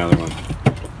drink another one.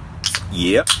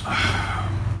 Yep.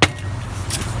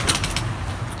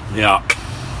 Yeah.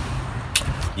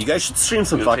 You guys should stream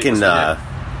some You gonna take fucking this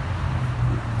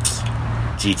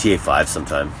GTA 5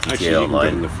 sometime. Actually, GTA you can put it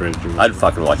in Online. the fridge. I'd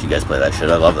fucking watch you guys play that shit.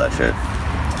 I love that shit.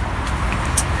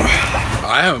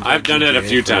 I haven't. I've done it a GTA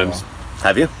few for a times.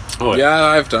 Have you? Oh, Yeah,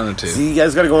 I've done it too. See, you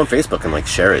guys gotta go on Facebook and like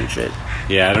share it and shit.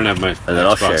 Yeah, I don't have my And then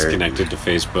I'll Xbox share it. connected to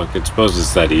Facebook. It's supposed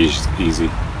it's that easy.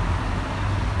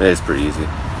 It is pretty easy.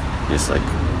 You just like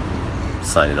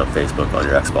signing up Facebook on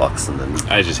your Xbox and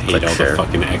then I just hate click all share. the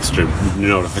fucking extra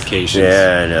notifications.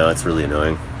 Yeah, I know, it's really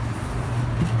annoying.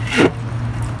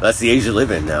 That's the age you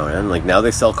live in now, man. Like now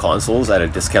they sell consoles at a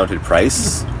discounted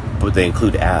price, but they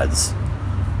include ads.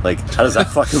 Like, how does that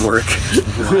fucking work?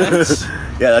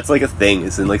 Yeah, that's like a thing.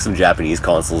 It's in like some Japanese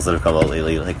consoles that have come out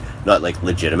lately. Like not like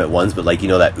legitimate ones, but like you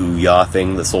know that Ouya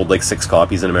thing that sold like 6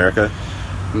 copies in America.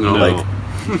 No. Like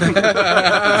No.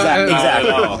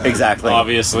 exactly.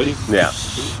 Obviously. Yeah.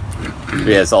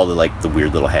 Yeah, it's all the like the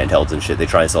weird little handhelds and shit. They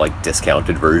try and sell like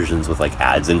discounted versions with like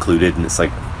ads included, and it's like,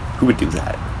 who would do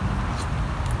that?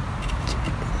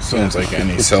 Sounds like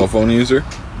any cell phone user.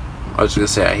 I was gonna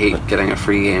say I hate getting a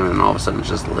free game and all of a sudden it's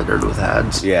just littered with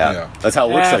ads. Yeah, Yeah. that's how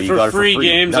it works. Yeah, though. You for got it for free free.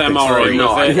 games, Nothing's I'm alright free. with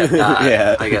No, I it. get that.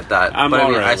 Yeah. I get that. I'm but I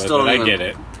mean, alright I with still it. don't I even, get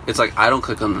it. It's like I don't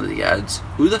click on the ads.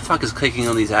 Who the fuck is clicking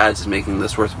on these ads and making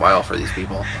this worthwhile for these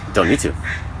people? Don't need to.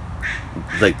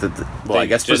 Like well, I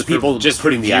guess for the Just for- people just for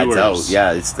putting the ads out, viewers.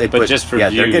 yeah, it's they But put, just for yeah,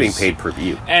 they're getting views. paid per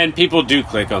view. And people do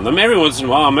click on them every once in a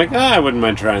while. I'm like, I wouldn't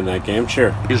mind trying that game.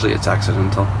 Sure. Usually it's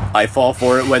accidental. I fall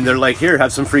for it when they're like, "Here,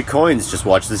 have some free coins. Just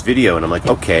watch this video," and I'm like,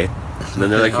 "Okay." And then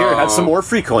they're like, "Here, have some more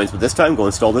free coins, but this time go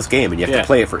install this game, and you have Yeah. to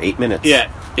play it for 8 minutes." Yeah.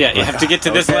 You have to get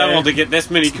to this Okay. level to get this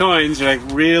many coins. You're like,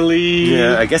 really?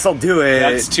 Yeah, I guess I'll do it.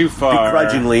 That's too far.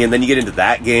 Begrudgingly, and then you get into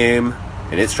that game,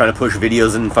 and it's trying to push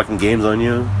videos and fucking games on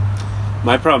you.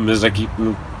 My problem is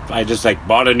I just like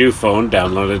bought a new phone,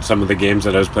 downloaded some of the games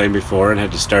that I was playing before, and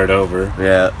had to start over.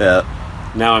 Yeah.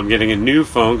 Now I'm getting a new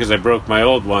phone because I broke my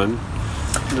old one.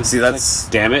 See, that's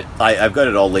Damn it! I've got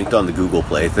it all linked on the Google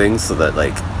Play thing, so that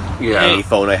like Yeah. any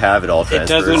phone I have, it all It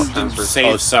transfers. doesn't Transfers.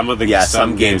 save some of the Yeah,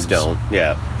 some games don't.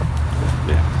 Yeah.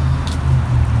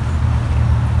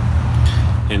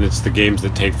 And it's the games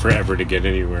that take forever to get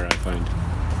anywhere, I find.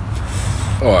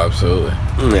 Oh, absolutely.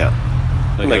 Yeah.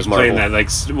 Like, Like I was playing Marvel.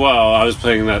 that, I was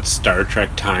playing that Star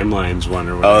Trek Timelines one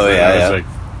or whatever. Oh, yeah, I was yeah. like,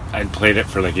 I'd played it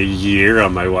for like a year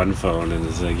on my one phone, and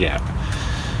it's like,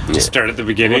 start at the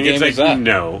beginning. What It's game like, is that?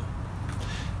 no.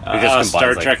 It just Star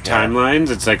combines, Trek like, yeah. Timelines,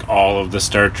 it's like all of the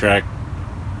Star Trek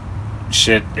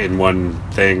shit in one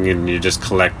thing, and you just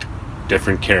collect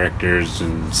different characters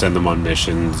and send them on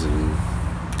missions and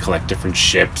collect different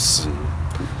ships. And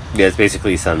Yeah, it's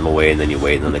basically you send them away and then you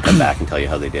wait and then they come back and tell you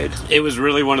how they did. it was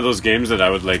really one of those games that I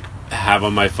would like have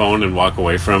on my phone and walk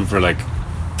away from for like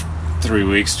 3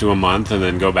 weeks to a month, and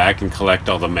then go back and collect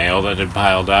all the mail that had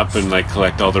piled up and like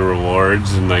collect all the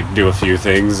rewards and like do a few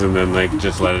things and then like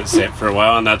just let it sit for a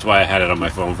while. And that's why I had it on my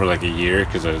phone for like a year,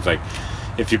 because I was like,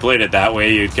 if you played it that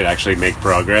way, you could actually make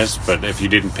progress. But if you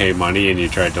didn't pay money and you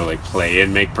tried to like play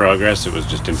and make progress, it was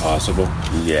just impossible.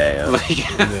 Yeah. Like,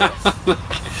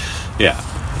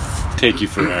 yeah, take you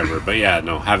forever. But yeah,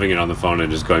 no, having it on the phone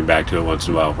and just going back to it once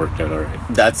in a while worked out all right.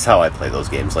 That's how I play those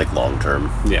games, like long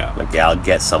term. Yeah. Like, yeah, I'll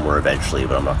get somewhere eventually,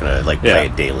 but I'm not gonna like Yeah. play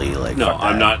it daily. Like, No, fuck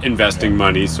I'm that. not investing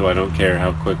money, so I don't care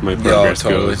how quick my progress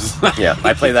totally. goes. Yeah,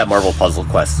 I play that Marvel Puzzle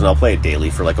Quest, and I'll play it daily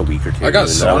for like a week or two. I got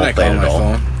and then I won't Sonic play it on at my all.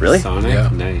 phone. Really? Sonic? Yeah.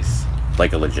 Nice.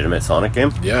 Like a legitimate Sonic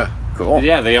game? Yeah. Cool.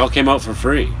 Yeah, they all came out for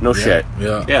free. No shit.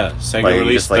 Yeah. Yeah, Sega Like, you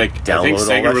released just, like, I think download all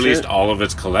Sega that released shit? all of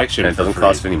its collection And it for doesn't free.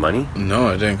 cost any money? No,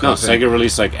 it didn't No, cost any- Sega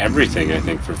released like everything, I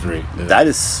think, for free. That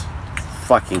is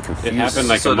fucking confusing. It happened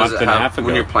like So a month does and it a have, half ago.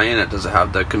 when you're playing it, does it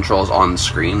have the controls on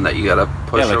screen that you gotta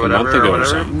push Yeah, like or a whatever? month ago or whatever?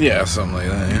 something. Yeah, something like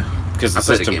that, yeah. Because the I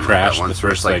played a system game crashed like that the once, where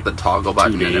first it's like the toggle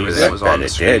button 2 and days. everything I was bet on the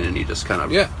it screen, did. and you just kind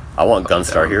of Yeah. I want Fuck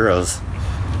Gunstar down. Heroes.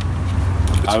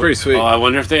 It's pretty sweet. Oh, I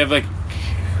wonder if they have like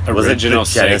Was original it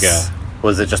the Genesis? Sega.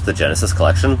 Was it just the Genesis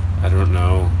collection? I don't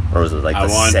know. Or was it like I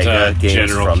the want, Sega games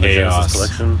General from the Chaos.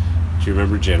 Genesis collection? Do you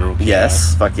remember General Chaos?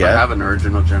 Yes, fuck I yeah. have an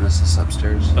original Genesis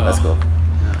upstairs. Oh. That's cool.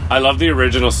 I love the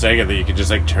original Sega that you could just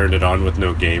like turn it on with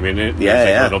no game in it. Yeah, There's, like,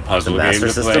 yeah. a little puzzle the game Master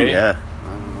to System, play. yeah.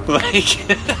 Like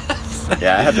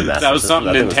Yeah, I had the Master that was System.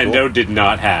 something That thing was Nintendo cool. did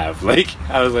not have. Like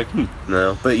I was like,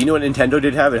 No, but you know what Nintendo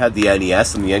did have? It had the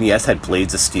NES, and the NES had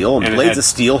Blades of Steel, and And it Blades had- of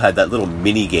Steel had that little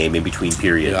mini game in between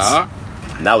periods. Yeah.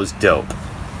 And that was dope.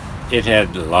 it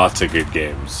had lots of good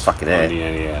games Fucking on A. the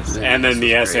NES, The and then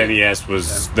the NES was great. SNES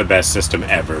was the best system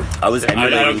ever. I was I don't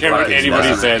emulating care what fucking anybody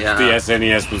NES. says. Yeah. The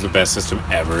SNES was the best system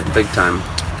ever. Big time.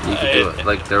 You could do it.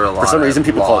 Like there were a lot. some reason,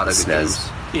 people call it lot the of good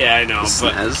SNES. Yeah, I know, games.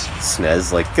 but SNES.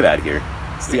 SNES, like, get out of here.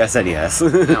 It's the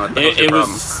SNES. Yeah, what the hell's your it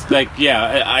problem? was like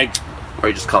I Or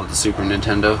you just called it the Super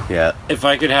Nintendo. yeah. if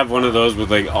I could have one of those with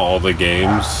like all the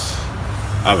games,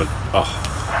 I would.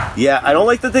 Oh, Yeah, I don't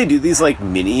like that they do these, like,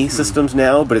 mini systems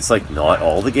now, but it's, like, not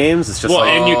all the games. It's just, well,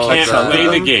 like... and you Oh, can't chunk of play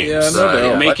the them? games. Yeah, no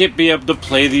doubt. Make it be able to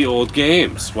play the old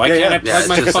games. Why Yeah, can't yeah. I plug Yeah, it's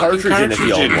my just the fucking cartridge in it,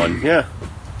 the old in? one. Yeah.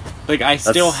 Like I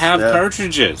still have yeah.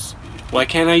 cartridges. Why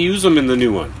can't I use them in the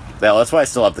new one? Yeah, that's why I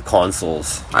still have the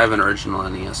consoles. I have an original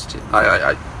NES too.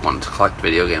 I wanted to collect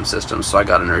video game systems, so I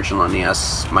got an original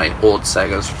NES. My old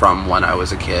Segas from when I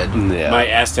was a kid. Yeah. My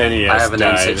SNES I have an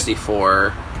died.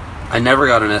 N64. I never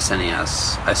got an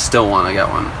SNES. I still want to get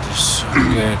one They're so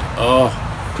good. Oh,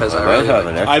 because I might really, have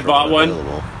an like, extra I bought one.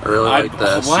 available. I really I- like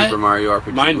the what? Super Mario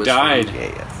RPG. Mine was died. fun.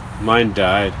 Yeah, yeah. mine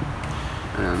died.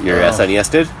 And, Your SNES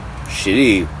did?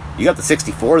 Shitty. You got the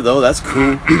 64, though. That's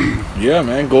cool. Yeah,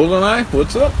 man. GoldenEye,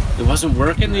 what's up? It wasn't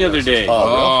working the other day.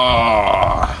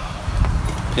 Oh,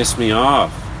 Pissed me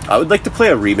off. I would like to play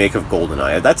a remake of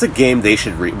GoldenEye. That's a game they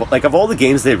should like. Of all the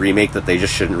games they remake that they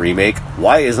just shouldn't remake,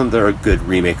 why isn't there a good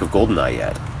remake of GoldenEye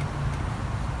yet?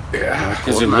 Yeah.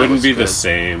 Because it GoldenEye wouldn't was be the good.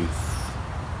 same.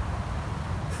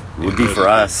 It would be for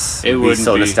us. It We'd be wouldn't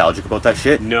so be. nostalgic about that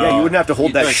shit. No. Yeah, you wouldn't have to hold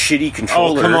You'd that like- shitty Oh,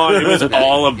 controller. come on. It was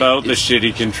all about the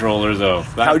shitty controller, though.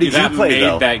 How did you that play, made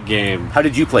though? that game. How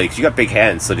did you play? Because you got big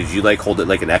hands, so did you like hold it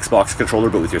like an Xbox controller,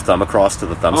 but with your thumb across to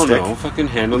the Oh, thumbstick? no. Fucking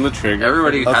hand on the trigger.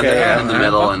 Everybody had Okay, their yeah, hand in the man.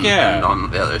 middle Fuck and, yeah. and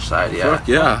on the other side. Yeah. Fuck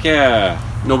yeah.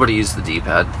 Yeah. Nobody used the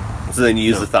D-pad. So then you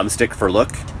use No. the thumbstick for look.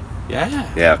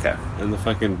 Yeah. Yeah, okay. And the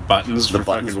fucking buttons The for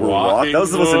buttons fucking were walk. walking. That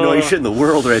was the most annoying Oh. shit in the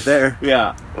world, right there.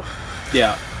 Yeah.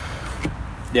 Yeah.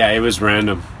 Yeah, it was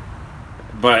random.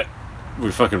 But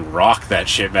we fucking rocked that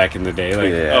shit back in the day. Like,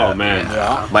 Yeah. oh man,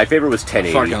 Yeah. My favorite was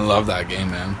 1080. Fucking love that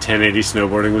game, man. 1080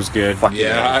 snowboarding was good. Fuck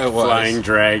Yeah, it was. Flying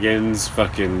Dragons,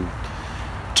 fucking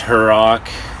Turok.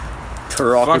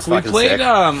 Turok was Fuck, we fucking played,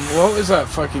 sick. what was that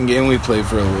fucking game we played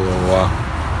for a little while?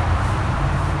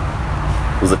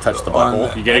 Was it Touch the on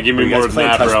Butthole? You gotta give me Were you more guys than playing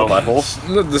that, Touch bro. the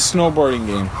Butthole? The snowboarding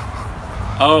game.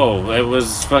 Oh, it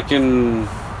was fucking.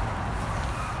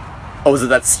 Oh, was it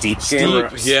that Steep game?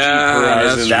 Steep Yeah,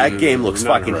 Horizon. That game looks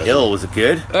Not fucking Horizon. ill. Was it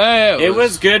good? It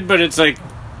was good, but it's like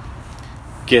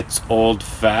gets old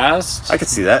fast. I could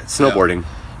see that. Snowboarding.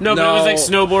 No, but it was like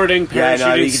snowboarding, Yeah, no,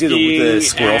 parachuting, you could do the- skiing, the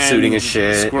squirrel and suiting and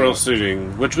shit. Squirrel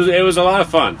suiting, which was it was a lot of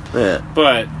fun, Yeah.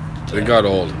 but It got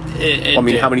old. it I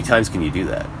mean, did- how many times can you do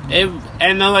that? It,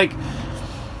 and then, like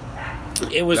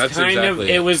it was That's kind exactly of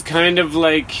it. it was kind of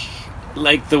like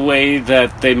the way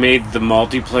that they made the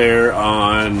multiplayer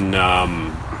on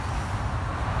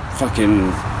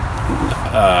fucking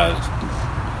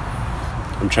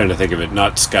I'm trying to think of it,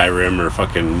 not Skyrim or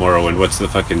fucking Morrowind. What's the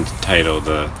fucking title?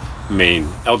 The main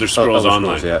Elder Scrolls Elder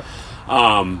Online.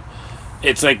 yeah.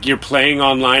 It's like you're playing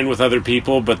online with other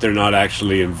people, but they're not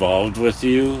actually involved with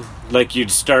you. Like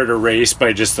you'd start a race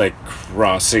by just like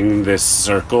crossing this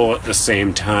circle at the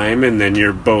same time, and then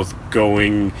you're both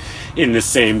going in the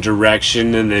same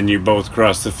direction, and then you both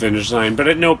cross the finish line. But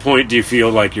at no point do you feel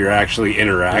like you're actually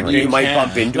interacting. You might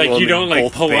bump into like them you don't and like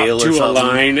both pull bail up or to a something.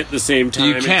 line at the same time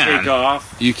You and can. take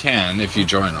off. You can if you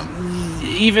join them.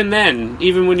 Even then,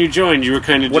 even when you joined, you were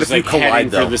kind of What just if you like heading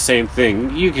collide, though? for the same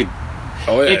thing. You could.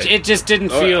 Oh yeah. It just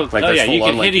didn't Oh, yeah. feel. Like oh there's yeah, you full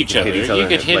on, could like, hit you each can other. hit each You other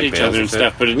could and, hit like, each bails other and and shit.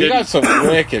 stuff, but it we didn't. got some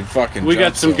wicked fucking. We got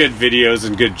jumps, some though. good videos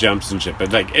and good jumps and shit,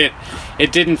 but like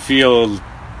it didn't feel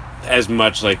as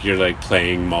much like you're like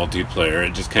playing multiplayer.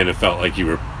 It just kind of felt like you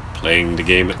were playing the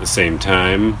game at the same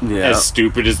time. Yeah. As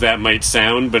stupid as that might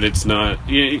sound, but it's not.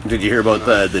 Did you hear about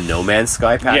the No Man's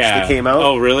Sky patch that came out?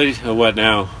 Oh really? What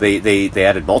now? They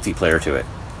added multiplayer to it.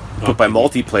 But by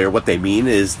multiplayer, what they mean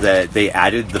is that they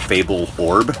added the Fable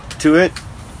orb to it.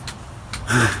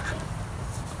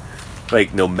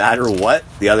 Like, no matter what,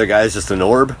 the other guy's just an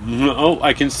orb. Oh,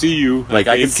 I can see you. Like,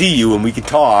 I can think. see you and we can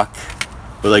talk,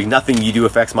 but, like, nothing you do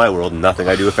affects my world and nothing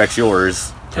I do affects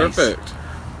yours. Perfect.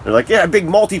 They're like, yeah, big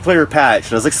multiplayer patch.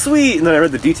 And I was like, sweet. And then I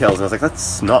read the details and I was like,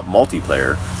 that's not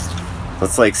multiplayer.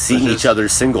 That's like seeing That's each just-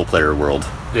 other's single player world.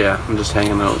 Yeah, I'm just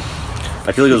hanging out.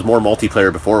 I feel like it was more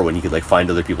multiplayer before when you could, like, find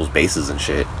other people's bases and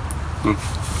shit.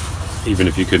 Even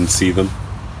if you couldn't see them.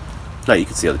 No, you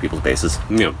could see other people's bases.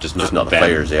 You know, just not not the them.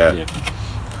 players, yeah.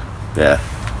 Yeah.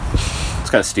 It's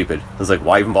kind of stupid. I was like,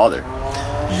 why even bother?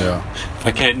 Yeah. If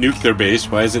I can't nuke their base,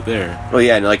 why is it there? Well,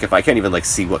 yeah, and like if I can't even like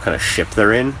see what kind of ship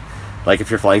they're in, like if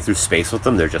you're flying through space with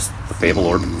them, they're just the Fable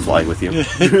orb flying with you.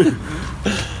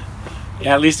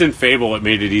 Yeah, at least in Fable, it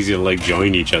made it easy to like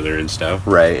join each other and stuff.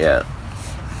 Right, yeah.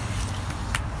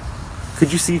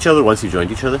 Could you see each other once you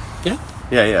joined each other? Yeah.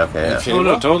 Yeah, okay, yeah. Fable? Oh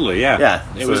no, totally. Yeah. Yeah,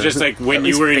 It so was just like at when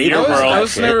you least were in Fable your was world, I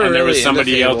was never and there was really into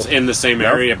somebody else Fable. in the same No?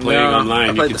 area playing No. online. I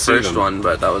you played could the see first them. one,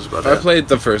 but that was about I it. played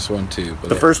the first one too. But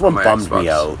The first one My bummed Xbox. me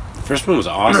out. The first one was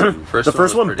awesome. The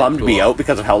first one was pretty bummed me cool. out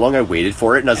because of how long I waited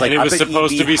for it, and I was like, And it I was bet you'd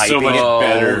supposed to be so hyping much it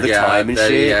better. all the time and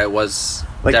shit. Yeah, it was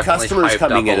Like definitely customers hyped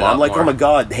coming up in, a and lot I'm like, more. oh my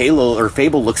god, Halo or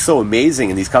Fable looks so amazing,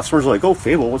 and these customers are like, oh,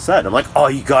 Fable, what's that? And I'm like, oh,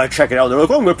 you gotta check it out. And they're like,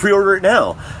 oh, I'm gonna pre-order it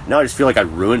now. Now I just feel like I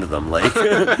ruined them. Like,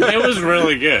 It was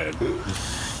really good.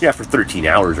 yeah, for 13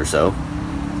 hours or so.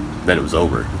 Then it was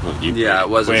over. Yeah, it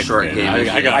was a Quick, short man. game.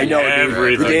 I got I know, dude.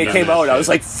 everything. The day it done came that out, I shit. was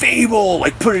like, Fable!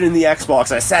 Like, put it in the Xbox.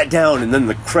 And I sat down, and then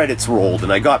the credits rolled,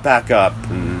 and I got back up,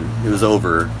 and it was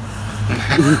over.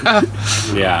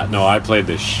 yeah, no, I played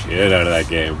the shit out of that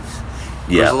game.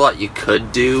 There's a Yeah. lot you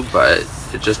could do, but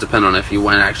it just depends on if you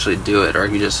want to actually do it or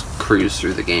if you just cruise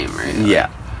through the game, right? Yeah.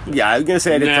 Yeah, I was gonna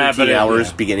say I did Nah, 13 but hours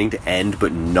yeah. beginning to end,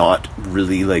 but not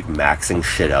really, like, maxing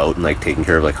shit out and, like, taking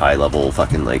care of, like, high-level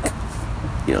fucking, like,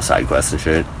 you know, side quests and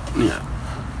shit. Yeah.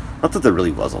 Not that there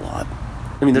really was a lot.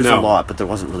 I mean, there's No. a lot, but there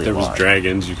wasn't really There a was lot.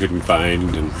 dragons you couldn't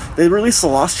find, and They released the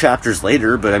Lost Chapters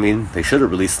later, but I mean, they should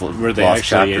have released Were they Lost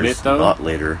actually in Chapters it, though? not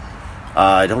later.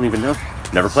 I don't even know.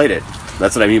 Never played it.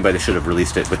 That's what I mean by they should have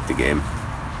released it with the game.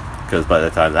 Because by the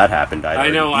time that happened, I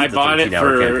know I bought it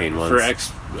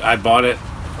I bought it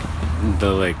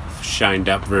the like shined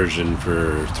up version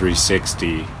for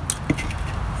 360,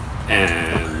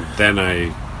 and then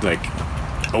I like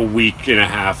a week and a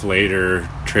half later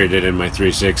traded in my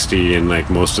 360 and like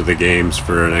most of the games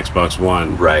for an Xbox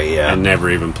One. Right, yeah. And never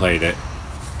even played it.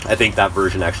 I think that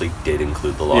version actually did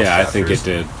include the Lost Yeah, I Chapters. think it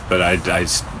did, but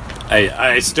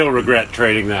I still regret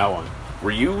trading that one.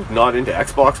 Were you not into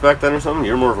Xbox back then or something?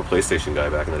 You're more of a PlayStation guy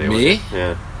back in the day, Me? weren't you?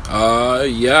 Yeah.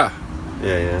 Yeah.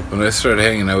 Yeah. When I started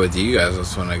hanging out with you guys,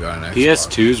 that's when I got an Xbox.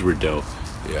 PS2s were dope.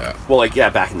 Yeah. Well, like, yeah,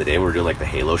 back in the day, we were doing, like, the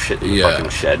Halo shit in the Yeah. fucking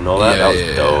shed and all that. That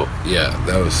was dope. Yeah,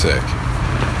 that was sick.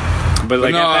 But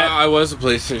like no, at that, I was a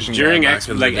PlayStation during guy back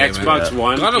in the day, man. Xbox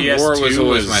One, God of PS2 War was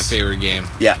always my favorite game.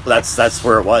 Yeah, that's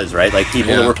where it was, right? Like,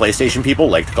 people that Yeah. were PlayStation people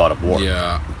liked God of War.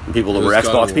 Yeah. People that It were was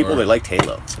God Xbox of people, War. they liked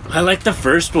Halo. I liked the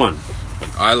first one.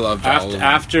 I loved all of them.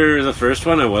 After the first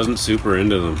one, I wasn't super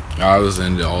into them. I was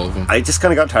into all of them. I just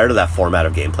kind of got tired of that format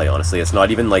of gameplay, honestly. It's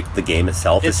not even, like, the game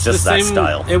itself. It's just the that same,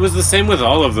 style. It was the same with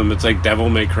all of them. It's like Devil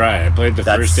May Cry. I played the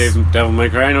That's- first Devil May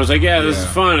Cry, and I was like, yeah, this is Yeah.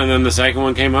 fun. And then the second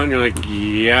one came out, and you're like,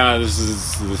 yeah, this is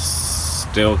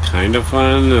still kind of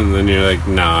fun. And then you're like,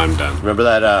 nah, I'm done. Remember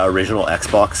that original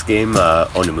Xbox game,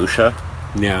 Onimusha?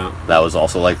 Yeah. That was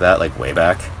also like that, like, way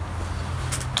back.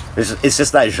 It's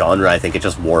just that genre, I think it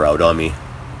just wore out on me.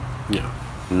 Yeah.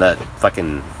 And that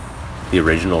fucking... The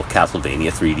original Castlevania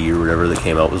 3D or whatever that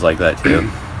came out was like that, too.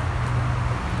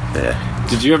 Yeah.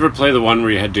 Did you ever play the one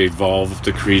where you had to evolve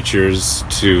the creatures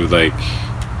to, like...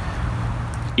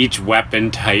 Each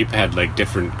weapon type had, like,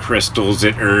 different crystals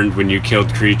it earned when you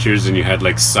killed creatures, and you had,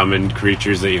 like, summoned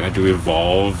creatures that you had to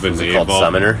evolve, and Was they it called evolved...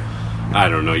 Summoner? I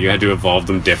don't know. You had to evolve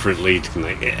them differently.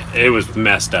 Like, it was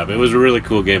messed up. It was a really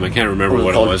cool game. I can't remember Or what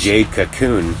it called was. Jade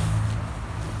Cocoon.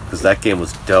 Because that game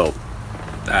was dope.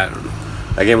 I don't know.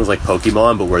 That game was like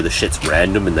Pokemon, but where the shit's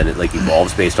random and then it like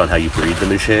evolves based on how you breed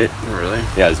them and shit. Really?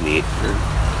 Yeah, it was neat.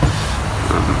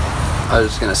 I was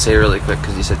just gonna say really quick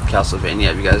because you said Castlevania.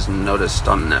 Have you guys noticed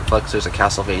on Netflix there's a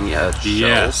Castlevania show?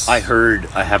 Yes. I heard.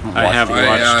 I haven't watched I haven't it.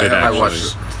 watched it, I I actually.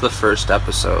 watched the first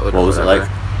episode. What or was it whatever.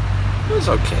 like? It was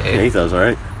okay. Yeah, he thought it was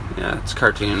alright. Yeah, it's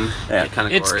cartoon. Yeah. Kind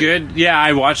of It's good. Yeah,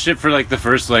 I watched it for like the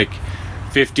first like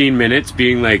 15 minutes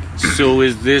being like, so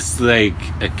is this like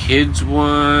a kid's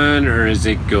one or is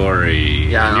it gory?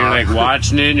 Yeah, and I you're know. like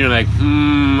watching it and you're like,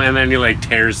 and then you like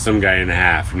tears some guy in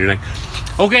half and you're like,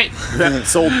 okay,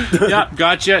 Sold. yep,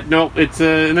 gotcha. Nope, it's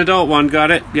an adult one,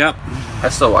 got it, yep. I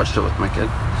still watched it with my kid.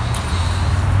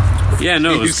 Yeah,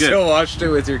 no, it You was good. still watched it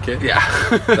with your kid? Yeah.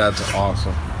 That's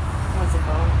awesome. How's it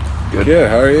going? Good.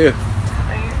 How are you?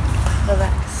 Tired? Feel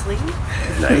like asleep?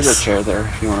 There's a Nice. chair there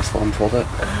if you want to unfold it.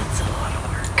 That's a lot of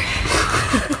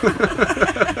work.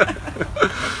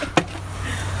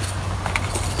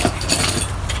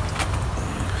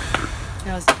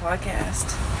 That was the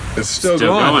podcast. It's still,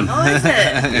 Still going. Oh, is it?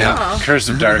 Yeah. Oh. Curse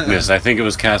of Darkness. I think it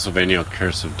was Castlevania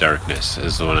Curse of Darkness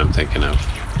is the one I'm thinking of.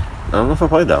 I don't know if I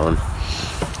played that one.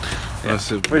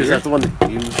 Wait, is that the one that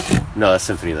you... No, that's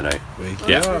Symphony of the Night.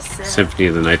 Yeah, That's it. Symphony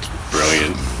of the Night's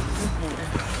brilliant.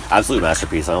 Absolute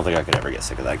masterpiece. I don't think I could ever get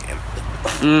sick of that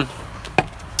game.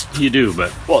 You do,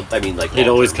 but Well, I mean, like... it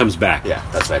always long-term. comes back. Yeah,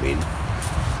 that's what I mean.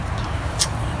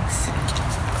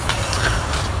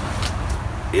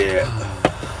 Yeah.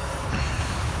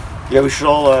 Yeah, we should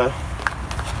all,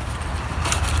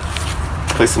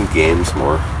 play some games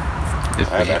more. If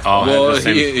I have we Xbox. all have Well, the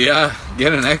same. yeah.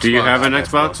 Get an Xbox. Do you have an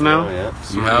Xbox now? Yeah.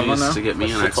 You have one used now? to get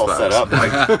me an Shit's all Xbox. set up.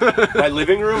 My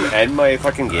living room and my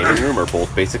fucking gaming room are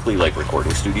both basically like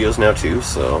recording studios now too.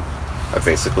 So I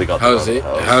basically got. them How's out it?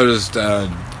 of the house. How does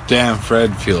Dan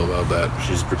Fred feel about that?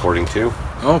 She's recording too.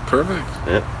 Oh, perfect.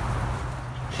 Yeah.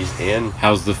 She's in.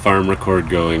 How's the farm record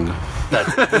going?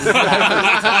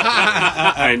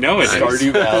 I know it is.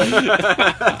 Stardew Valley.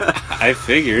 I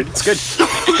figured. It's good. She's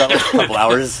got like a couple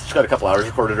hours. She's got a couple hours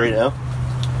recorded right now.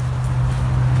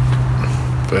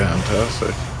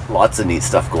 Fantastic. Lots of neat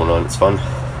stuff going on. It's fun.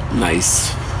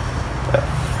 Nice.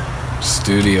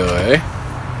 Studio, eh?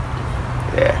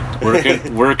 Yeah.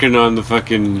 Working on the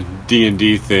fucking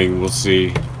D&D thing. We'll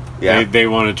see. Yeah. They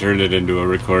want to turn it into a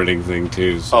recording thing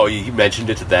too. So. Oh, you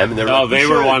mentioned it to them, and they were Oh, like, they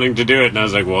 "We were should." wanting to do it, and I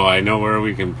was like, "Well, I know where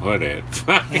we can put it."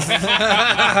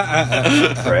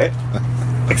 Right?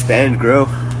 Expand, grow.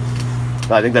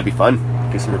 No, I think that'd be fun.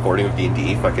 Do some recording of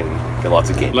D&D. Fucking get lots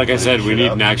of games. Like I said, we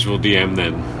need an actual DM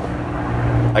then.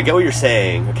 I get what you're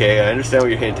saying. Okay, I understand what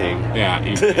you're hinting. Yeah,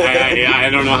 I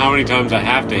don't know how many times I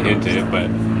have to hint it, but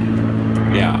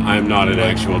yeah, I'm not an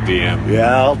actual DM.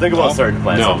 Yeah, I'll think about starting to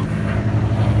plan No. something.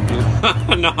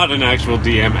 Not an actual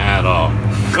DM at all.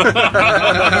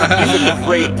 He's a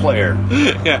great player.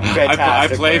 Yeah, I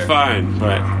Fantastic play player. fine,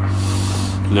 but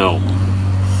no.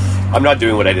 I'm not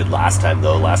doing what I did last time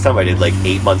though. Last time I did like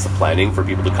 8 months of planning for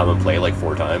people to come and play like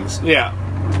 4 times. Yeah,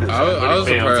 I was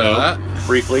a part of that.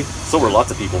 Briefly. So were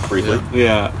lots of people briefly.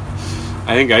 yeah.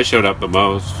 I think I showed up the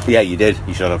most. Yeah, you did.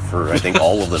 You showed up for I think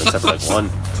all of them except for like one.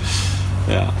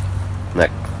 Yeah,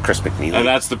 That Chris McNeely. and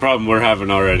that's the problem we're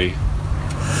having already.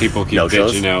 People keep No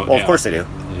shows. bitching out. Well, yeah. of course they do.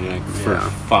 You're like, for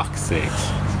fuck's sakes.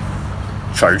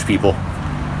 Charge people.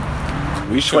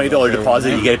 We should $20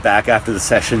 deposit. You get it back after the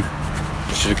session.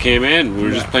 Should have came in. We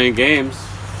were just playing games.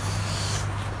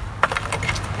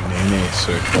 Nay,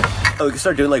 sir. Oh, we can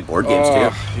start doing like board games too.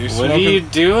 What are you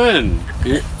doing?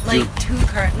 Like 2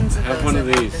 cartons of Have those. one of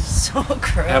I think these. they're so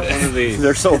gross. Have one of these.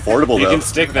 They're so affordable You though. can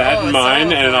stick that Oh, in mine,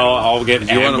 so and I'll get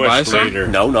you wanna buy ambushed some? later.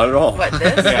 No, not at all. What,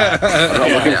 this? Yeah. I'm not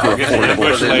looking for I'll get affordable.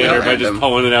 ambushed They're later not by just random.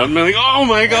 pulling it out and being like, "Oh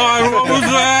my god, what was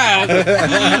that?"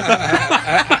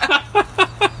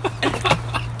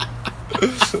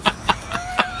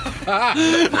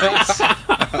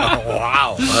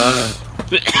 Wow.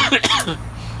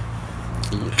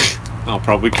 I'll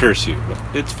probably curse you, but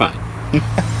it's fine.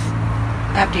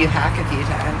 After you hack a few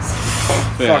times.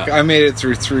 Fuck, I made it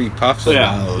through 3 puffs of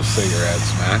Yeah. one of those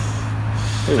cigarettes, man.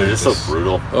 They're just so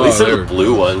brutal. Oh, At least they're they're the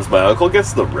blue brutal. ones. My uncle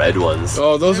gets the red ones.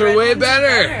 Oh, those The are red way ones are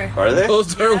better. Are they?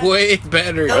 Those are way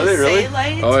better. Are they Those really? say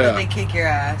lights, Oh, yeah. but they kick your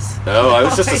ass. No, I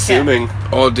was just Yeah. assuming.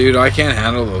 Oh, dude, I can't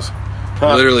handle those.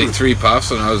 Huh. Literally 3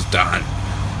 puffs and I was done.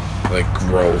 Like,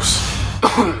 gross.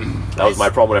 That was my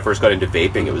problem when I first got into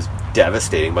vaping. It was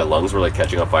devastating. My lungs were like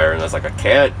catching on fire, and I was like, I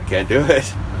can't do it.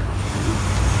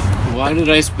 Why did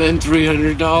I spend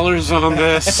 $300 on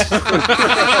this?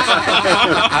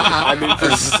 I mean,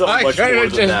 for so I much could more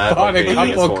have than just that. bought like, a vaping is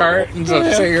couple horrible. cartons of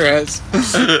cigarettes.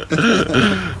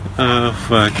 Oh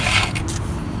fuck!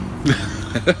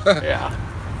 Yeah,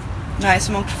 No, I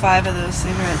smoked 5 of those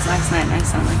cigarettes last night and I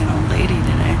sound like an old lady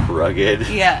today. rugged.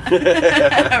 Yeah.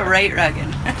 Right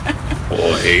rugged.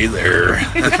 Oh, hey there.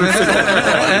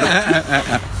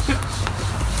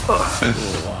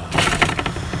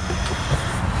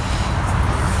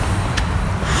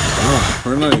 Oh,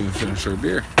 we're not even finished our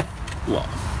beer. Well,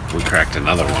 we cracked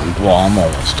another one. Well, I'm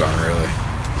almost done, really.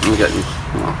 I'm getting.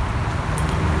 Well,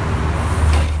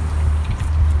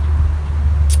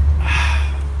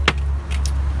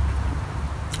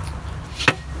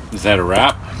 Is that a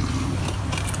wrap?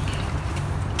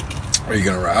 Are you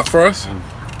gonna rap for us?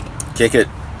 Kick it.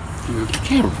 You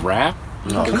can't rap.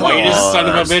 Come Whitest on. son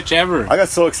of a bitch ever. I got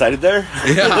so excited there.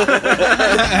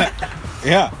 Yeah.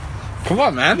 Yeah. Come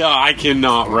on, man. No, I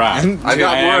cannot rap. I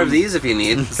got I more am of these if you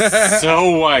need.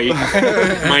 So white.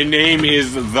 My name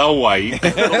is The White.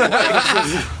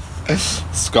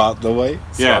 Scott the White.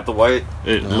 Yeah, Scott the White.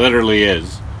 it literally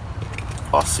is.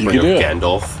 Offspring You of can do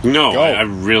it. Gandalf. No, Go. I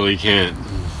really can't.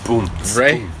 Boom.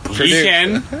 Right? You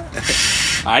can.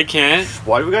 I can't.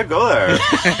 Why do we gotta go there?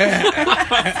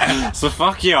 So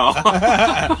fuck y'all.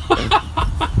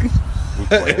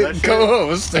 Playing that shit?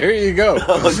 Co-host, there you go.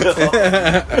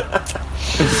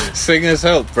 Sing us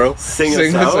out, bro. Sing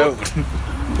us out?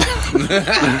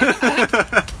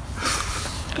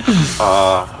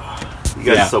 You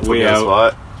guys Yeah, so put we me on the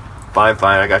out. spot.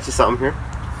 Fine. I got you something here.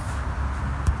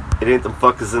 It ain't them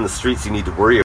fuckers in the streets you need to worry about.